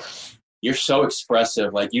 like, you're so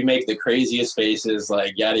expressive, like you make the craziest faces,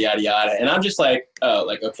 like yada yada yada. And I'm just like, oh,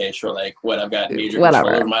 like, okay, sure, like what, I've got major control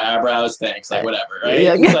over my eyebrows, thanks, like whatever, right?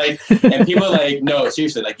 Yeah. It's like, and people are like, no,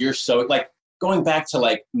 seriously, like you're so, like, going back to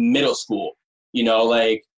like middle school, you know,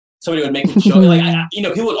 like somebody would make a joke, like you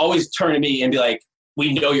know, people would always turn to me and be like,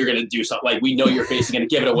 we know you're gonna do something, like we know your face is gonna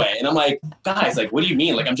give it away. And I'm like, guys, like, what do you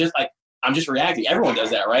mean? Like, I'm just reacting. Everyone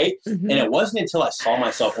does that, right? And it wasn't until I saw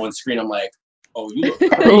myself on screen, I'm like, oh, you look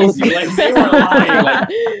crazy. Like, they weren't lying. Like,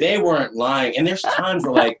 they weren't lying. And there's times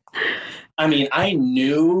where, like, I mean, I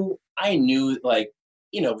knew, like,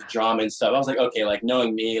 you know, with drama and stuff, I was like, okay, like,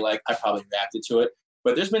 knowing me, like, I probably reacted to it.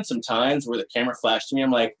 But there's been some times where the camera flashed to me.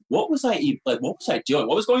 I'm like, what was I doing?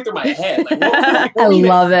 What was going through my head? Like, I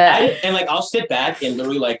love it. And like, I'll sit back and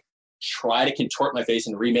literally like try to contort my face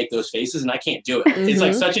and remake those faces, and I can't do it. It's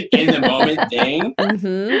like such an in the moment thing,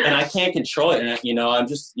 and I can't control it. And you know, I'm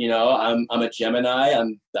just, you know, I'm a Gemini.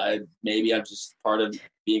 Maybe I'm just part of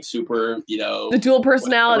being super, you know, the dual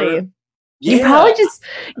personality. Whatever. You probably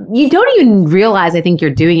you don't even realize, I think you're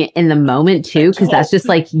doing it in the moment too, because that's just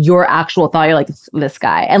like your actual thought. You're like, this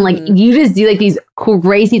guy. And like, you just do like these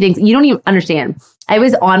crazy things. You don't even understand. I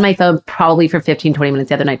was on my phone probably for 15, 20 minutes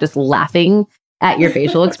the other night, just laughing at your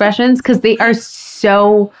facial expressions, because they are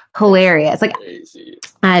so hilarious. Like,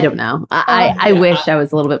 I don't know. I wish I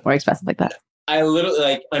was a little bit more expressive like that. I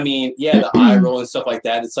literally the eye roll and stuff like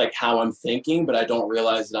that. It's like how I'm thinking, but I don't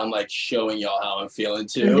realize that I'm like showing y'all how I'm feeling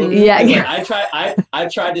too. Yeah. Like, I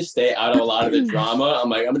tried to stay out of a lot of the drama. I'm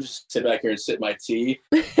like, I'm gonna just sit back here and sip my tea.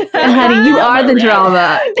 Honey, you are the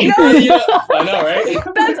drama. I know, right?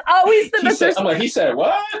 That's always the best. I'm like, he said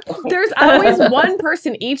what? There's always one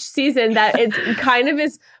person each season that it's kind of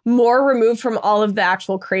is more removed from all of the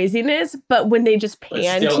actual craziness, but when they just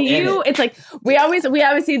pan to you, it's like we always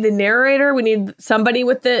see the narrator. We need somebody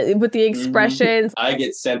with the expressions. I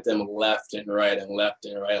get sent them left and right.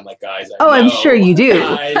 I'm like, guys, I'm sure you do.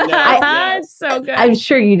 I know. It's so good. I'm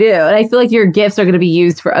sure you do, and I feel like your gifts are going to be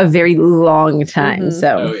used for a very long time.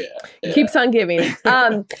 So keeps on giving.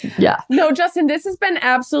 No, Justin, this has been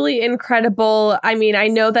absolutely incredible. I mean, I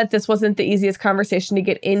know that this wasn't the easiest conversation to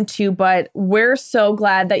get into, but we're so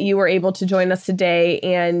glad that you were able to join us today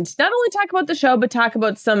and not only talk about the show, but talk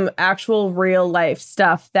about some actual real life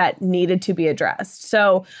stuff that needed to be addressed.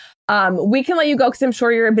 So we can let you go because I'm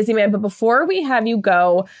sure you're a busy man. But before we have you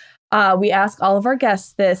go, we ask all of our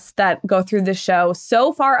guests that go through the show.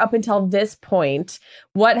 So far up until this point,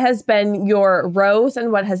 what has been your rose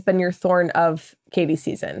and what has been your thorn of Katie's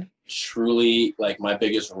season? Truly, like my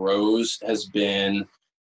biggest rose has been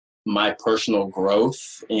my personal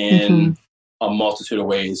growth in a multitude of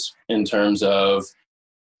ways in terms of,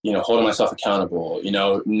 holding myself accountable,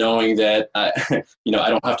 knowing that I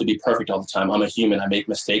don't have to be perfect all the time. I'm a human. I make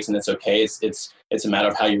mistakes and it's okay. It's a matter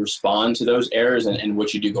of how you respond to those errors and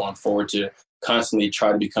what you do going forward to constantly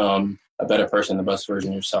try to become a better person, the best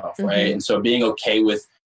version of yourself. Right. And so being okay with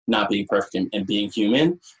not being perfect and being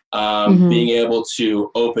human, being able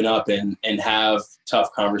to open up and have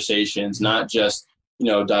tough conversations, not just,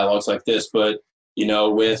 dialogues like this, but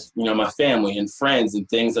with, my family and friends and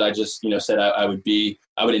things that I just, said I would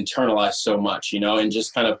internalize so much, and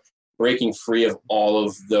just kind of breaking free of all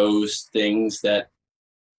of those things that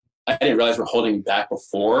I didn't realize were holding me back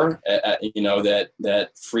before, that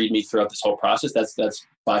freed me throughout this whole process. That's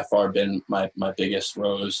by far been my biggest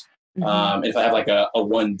rose. If I have like a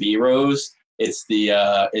 1B rose, it's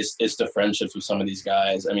the friendships with some of these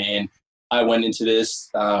guys. I mean, I went into this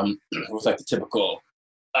with like the typical,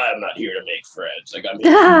 I'm not here to make friends. Like I'm here,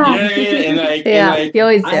 you know what I mean? And you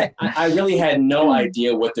always do. I really had no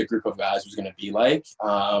idea what the group of guys was going to be like.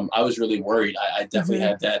 I was really worried. I definitely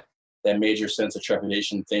had that major sense of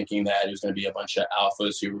trepidation, thinking that it was going to be a bunch of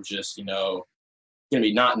alphas who were just, going to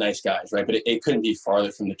be not nice guys, right? But it couldn't be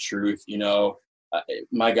farther from the truth.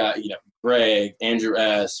 My guy, Greg, Andrew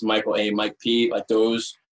S., Michael A., Mike P., like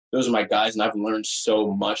those are my guys, and I've learned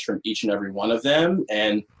so much from each and every one of them.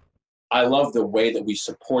 And I love the way that we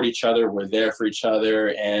support each other. We're there for each other.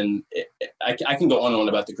 And I can go on and on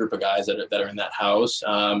about the group of guys that are in that house.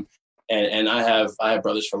 And I have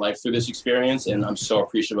brothers for life through this experience, and I'm so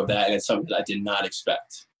appreciative of that. And it's something that I did not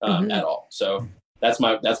expect at all. So that's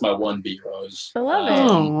my 1B rose. I love it.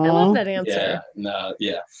 I love that answer.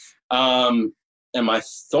 And my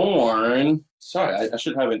thorn, sorry, I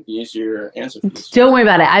should have an easier answer for this. Don't worry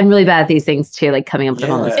about it. I'm really bad at these things too, like coming up with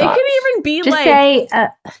them on the spot. It could even be just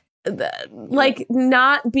like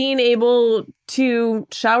not being able to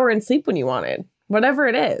shower and sleep when you wanted, whatever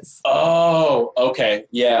it is. Oh, okay.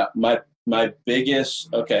 Yeah. My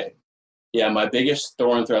biggest thorn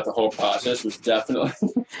throughout the whole process was definitely,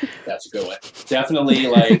 that's a good one. Definitely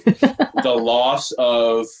like the loss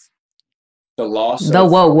of.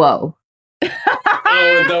 Whoa.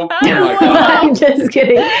 Oh my God. I'm just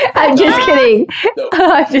kidding.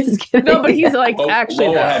 No, but he's like, actually,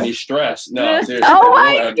 Whoa had me stressed. No, seriously. Oh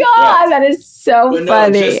my God, that is so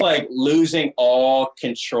funny. Just like losing all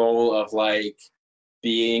control of like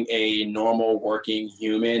being a normal working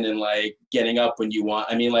human and like getting up when you want.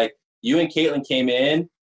 I mean, like you and Caitlin came in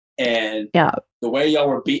and the way y'all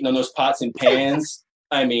were beating on those pots and pans.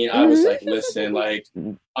 I mean, I was like, listen, like,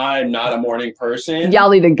 I'm not a morning person. Y'all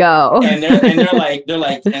need to go. And they're like,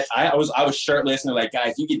 and I was shirtless, and they're like,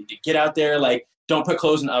 guys, you need to get out there, like, don't put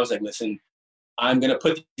clothes on. I was like, listen, I'm gonna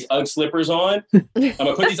put these UGG slippers on. And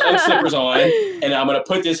I'm gonna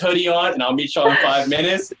put this hoodie on, and I'll meet y'all in 5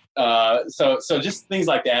 minutes. So just things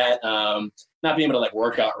like that. Not being able to like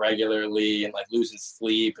work out regularly and like losing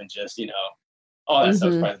sleep and just all that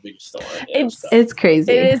stuff's probably the biggest story. It's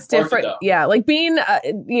crazy. It is different. Yeah. Like being,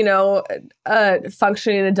 a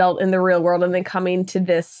functioning adult in the real world and then coming to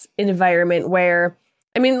this environment where,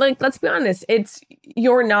 I mean, like, let's be honest,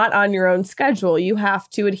 you're not on your own schedule. You have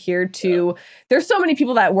to adhere to, there's so many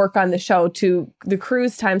people that work on the show, to the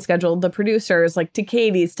crew's time schedule, the producers, like to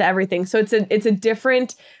Katie's, to everything. So it's a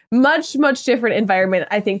different, much, much different environment,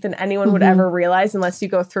 I think, than anyone would ever realize unless you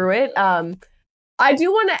go through it. I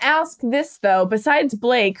do want to ask this though. Besides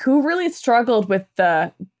Blake, who really struggled with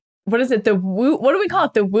the what is it? The woo? What do we call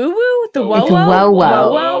it? The woo woo? The whoa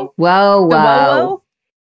whoa? Whoa whoa.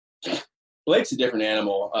 Blake's a different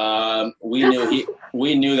animal.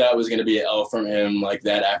 We knew that was going to be an L from him like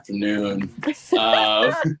that afternoon.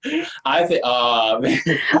 I think. I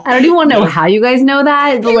don't even want to know how you guys know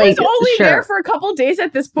that. But he was only there for a couple days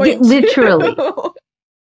at this point. Literally.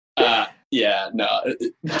 Yeah, no.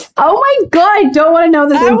 Oh my God, I don't want to know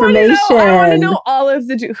this information. I want to know all of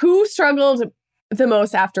who struggled the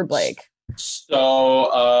most after Blake.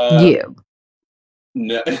 So you.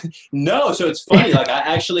 No. So it's funny. Like I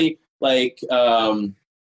actually later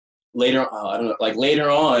on, I don't know. Like later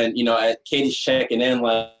on, at Katie's checking in,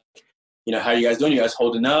 like, how are you guys doing? You guys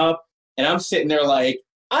holding up? And I'm sitting there like,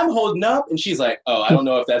 I'm holding up, and she's like, oh, I don't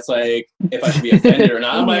know if that's like if I should be offended or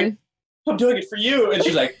not. I'm like, I'm doing it for you. And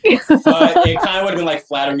she's like, but it kind of would have been like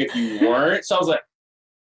flattering if you weren't. So I was like,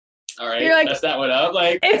 all right, like, mess that one up.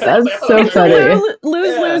 Like, that's so funny.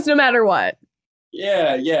 Lose no matter what.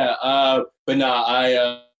 Yeah. But no,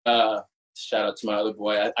 I shout out to my other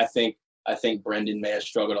boy. I think Brendan may have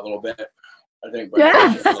struggled a little bit. I think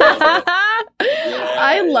Brendan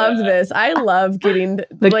I love this. I love getting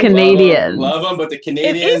the Canadians. Love them, but the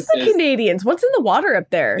Canadians. It is the Canadians. What's in the water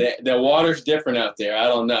up there? The water's different out there. I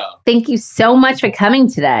don't know. Thank you so much for coming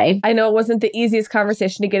today. I know it wasn't the easiest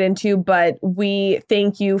conversation to get into, but we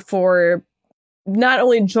thank you for not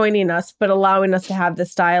only joining us, but allowing us to have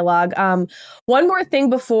this dialogue. One more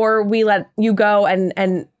thing before we let you go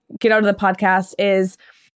and get out of the podcast is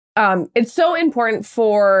it's so important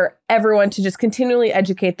for everyone to just continually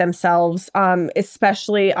educate themselves,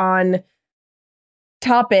 especially on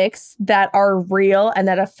topics that are real and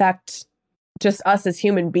that affect just us as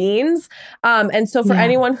human beings. And so for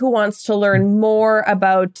anyone who wants to learn more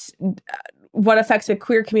about what affects the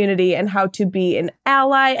queer community and how to be an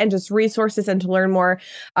ally and just resources and to learn more,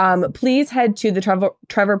 please head to the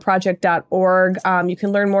trevorproject.org. You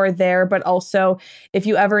can learn more there, but also if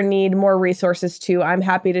you ever need more resources too, I'm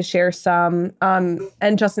happy to share some.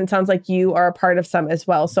 And Justin, sounds like you are a part of some as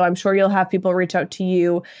well. So I'm sure you'll have people reach out to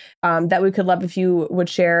you that we could love if you would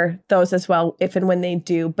share those as well, if and when they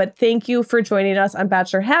do. But thank you for joining us on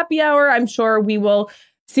Bachelor Happy Hour. I'm sure we will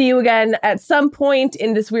see you again at some point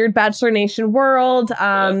in this weird Bachelor Nation world.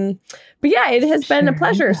 But yeah, it has been a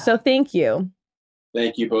pleasure. So thank you.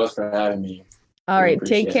 Thank you both for having me. All right.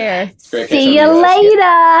 Take care. See you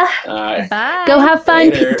later. Bye. Go have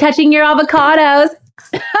fun touching your avocados.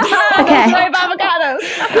 Okay. Avocados.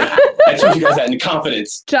 I told you guys that in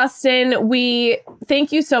confidence. Justin, we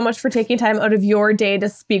thank you so much for taking time out of your day to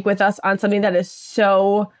speak with us on something that is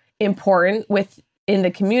so important in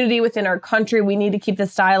the community, within our country. We need to keep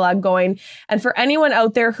this dialogue going. And for anyone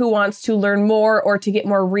out there who wants to learn more or to get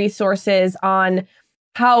more resources on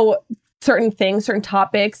how certain things, certain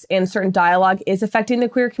topics, and certain dialogue is affecting the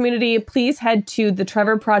queer community, please head to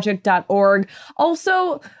thetrevorproject.org.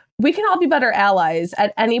 Also, we can all be better allies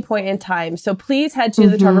at any point in time. So please head to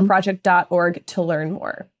thetrevorproject.org to learn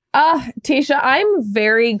more. Tasha, I'm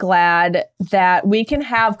very glad that we can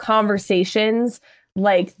have conversations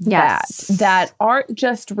like that aren't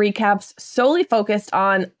just recaps solely focused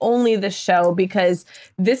on only the show, because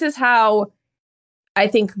this is how I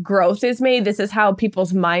think growth is made. This is how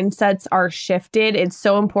people's mindsets are shifted. It's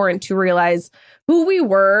so important to realize who we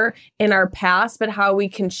were in our past, but how we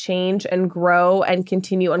can change and grow and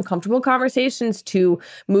continue uncomfortable conversations to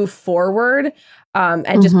move forward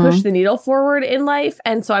and just push the needle forward in life.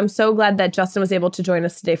 And so I'm so glad that Justin was able to join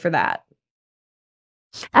us today for that.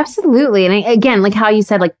 Absolutely. And again, like how you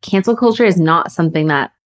said, like cancel culture is not something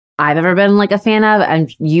that I've ever been like a fan of,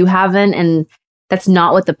 and you haven't. And that's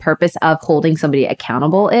not what the purpose of holding somebody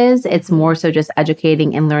accountable is. It's more so just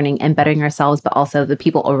educating and learning and bettering ourselves, but also the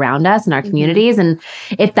people around us and our communities. And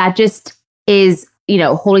if that just is,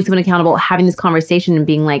 holding someone accountable, having this conversation and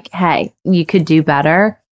being like, hey, you could do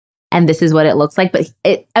better. And this is what it looks like. But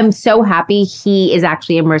I'm so happy he is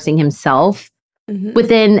actually immersing himself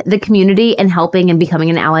within the community and helping and becoming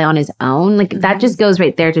an ally on his own. Like that just goes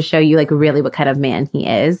right there to show you like really what kind of man he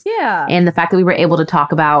is. Yeah. And the fact that we were able to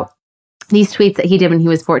talk about these tweets that he did when he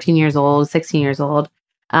was 14 years old, 16 years old.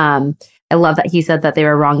 I love that he said that they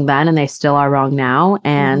were wrong then and they still are wrong now.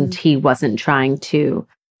 And he wasn't trying to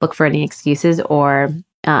look for any excuses or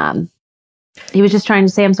he was just trying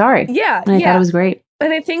to say, I'm sorry. Yeah. And I thought it was great.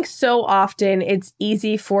 And I think so often it's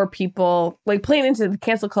easy for people, like playing into the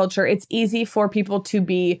cancel culture, it's easy for people to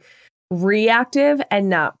be reactive and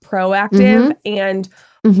not proactive. And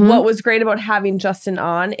what was great about having Justin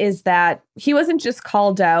on is that he wasn't just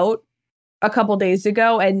called out a couple days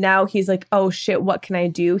ago, and now he's like, oh shit, what can I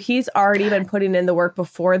do? He's already been putting in the work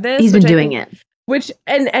before this. He's been doing it. Which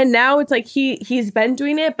and now it's like he's been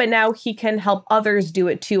doing it, but now he can help others do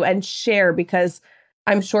it too and share, because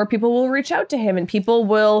I'm sure people will reach out to him and people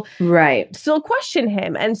will still question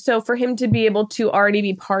him. And so for him to be able to already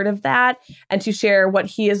be part of that and to share what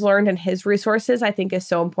he has learned and his resources, I think is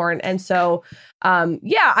so important. And so, I'm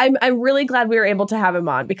really glad we were able to have him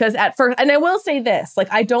on, because at first, and I will say this, like,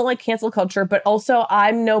 I don't like cancel culture, but also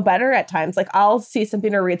I'm no better at times. Like, I'll see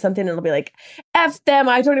something or read something and it'll be like, F them.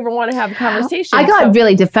 I don't even want to have a conversation. I got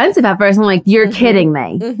really defensive at first. I'm like, you're kidding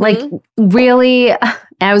me. Like, really,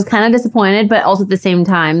 I was kind of disappointed, but also at the same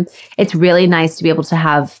time, it's really nice to be able to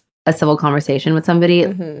have a civil conversation with somebody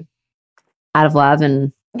out of love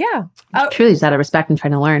and truly just out of respect and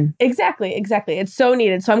trying to learn. Exactly. It's so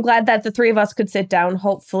needed. So I'm glad that the three of us could sit down.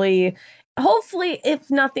 Hopefully, if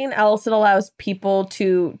nothing else, it allows people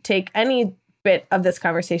to take any bit of this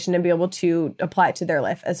conversation and be able to apply it to their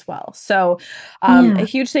life as well. So a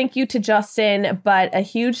huge thank you to Justin, but a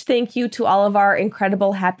huge thank you to all of our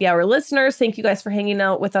incredible happy hour listeners. Thank you guys for hanging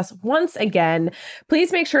out with us once again.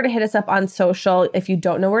 Please make sure to hit us up on social. If you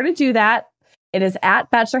don't know where to do that, it is at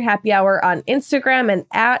Bachelor Happy Hour on Instagram and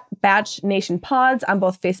at Batch Nation Pods on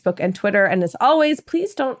both Facebook and Twitter. And as always,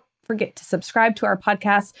 please don't forget to subscribe to our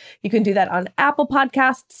podcast. You can do that on Apple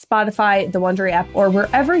Podcasts, Spotify, the Wondery app, or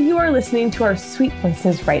wherever you are listening to our sweet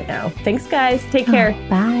voices right now. Thanks, guys. Take care.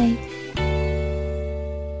 Bye.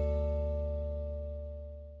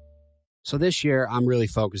 So this year, I'm really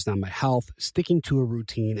focused on my health, sticking to a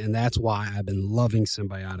routine, and that's why I've been loving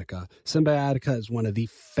Symbiotica. Symbiotica is one of the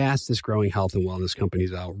fastest growing health and wellness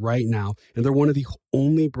companies out right now, and they're one of the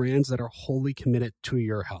only brands that are wholly committed to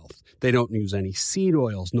your health. They don't use any seed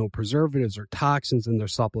oils, no preservatives or toxins in their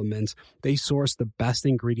supplements. They source the best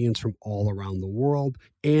ingredients from all around the world,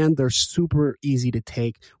 and they're super easy to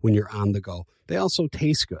take when you're on the go. They also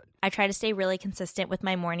taste good. I try to stay really consistent with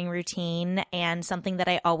my morning routine, and something that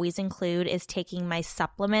I always include is taking my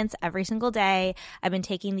supplements every single day. I've been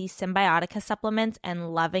taking these Symbiotica supplements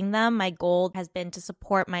and loving them. My goal has been to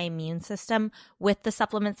support my immune system with the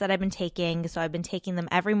supplements that I've been taking. So I've been taking them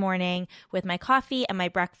every morning with my coffee and my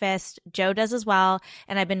breakfast. Joe does as well,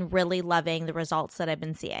 and I've been really loving the results that I've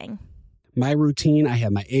been seeing. My routine, I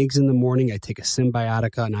have my eggs in the morning, I take a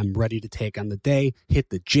Symbiotica, and I'm ready to take on the day, hit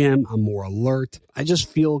the gym, I'm more alert. I just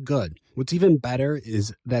feel good. What's even better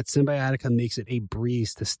is that Symbiotica makes it a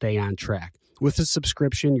breeze to stay on track. With a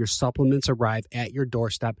subscription, your supplements arrive at your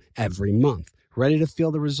doorstep every month. Ready to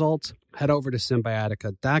feel the results? Head over to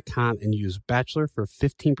Symbiotica.com and use Bachelor for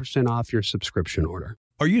 15% off your subscription order.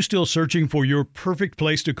 Are you still searching for your perfect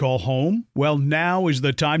place to call home? Well, now is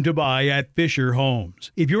the time to buy at Fisher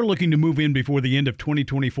Homes. If you're looking to move in before the end of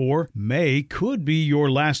 2024, May could be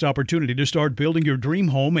your last opportunity to start building your dream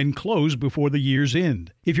home and close before the year's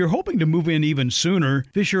end. If you're hoping to move in even sooner,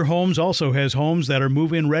 Fisher Homes also has homes that are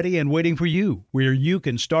move-in ready and waiting for you, where you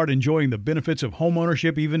can start enjoying the benefits of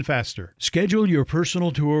homeownership even faster. Schedule your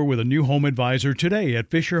personal tour with a new home advisor today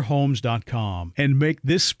at FisherHomes.com and make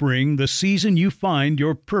this spring the season you find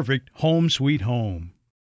your perfect home sweet home.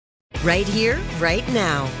 Right here, right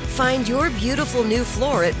now. Find your beautiful new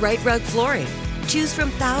floor at Right Rug Flooring. Choose from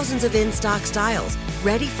thousands of in-stock styles,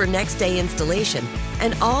 ready for next day installation,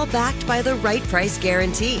 and all backed by the right price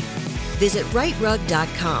guarantee. Visit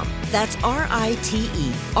rightrug.com. That's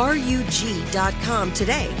RITERUG.com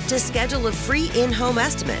today to schedule a free in-home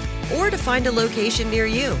estimate or to find a location near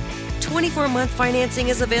you. 24-month financing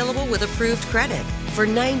is available with approved credit. For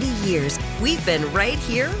 90 years, we've been right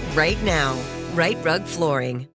here, right now. Right Rug Flooring.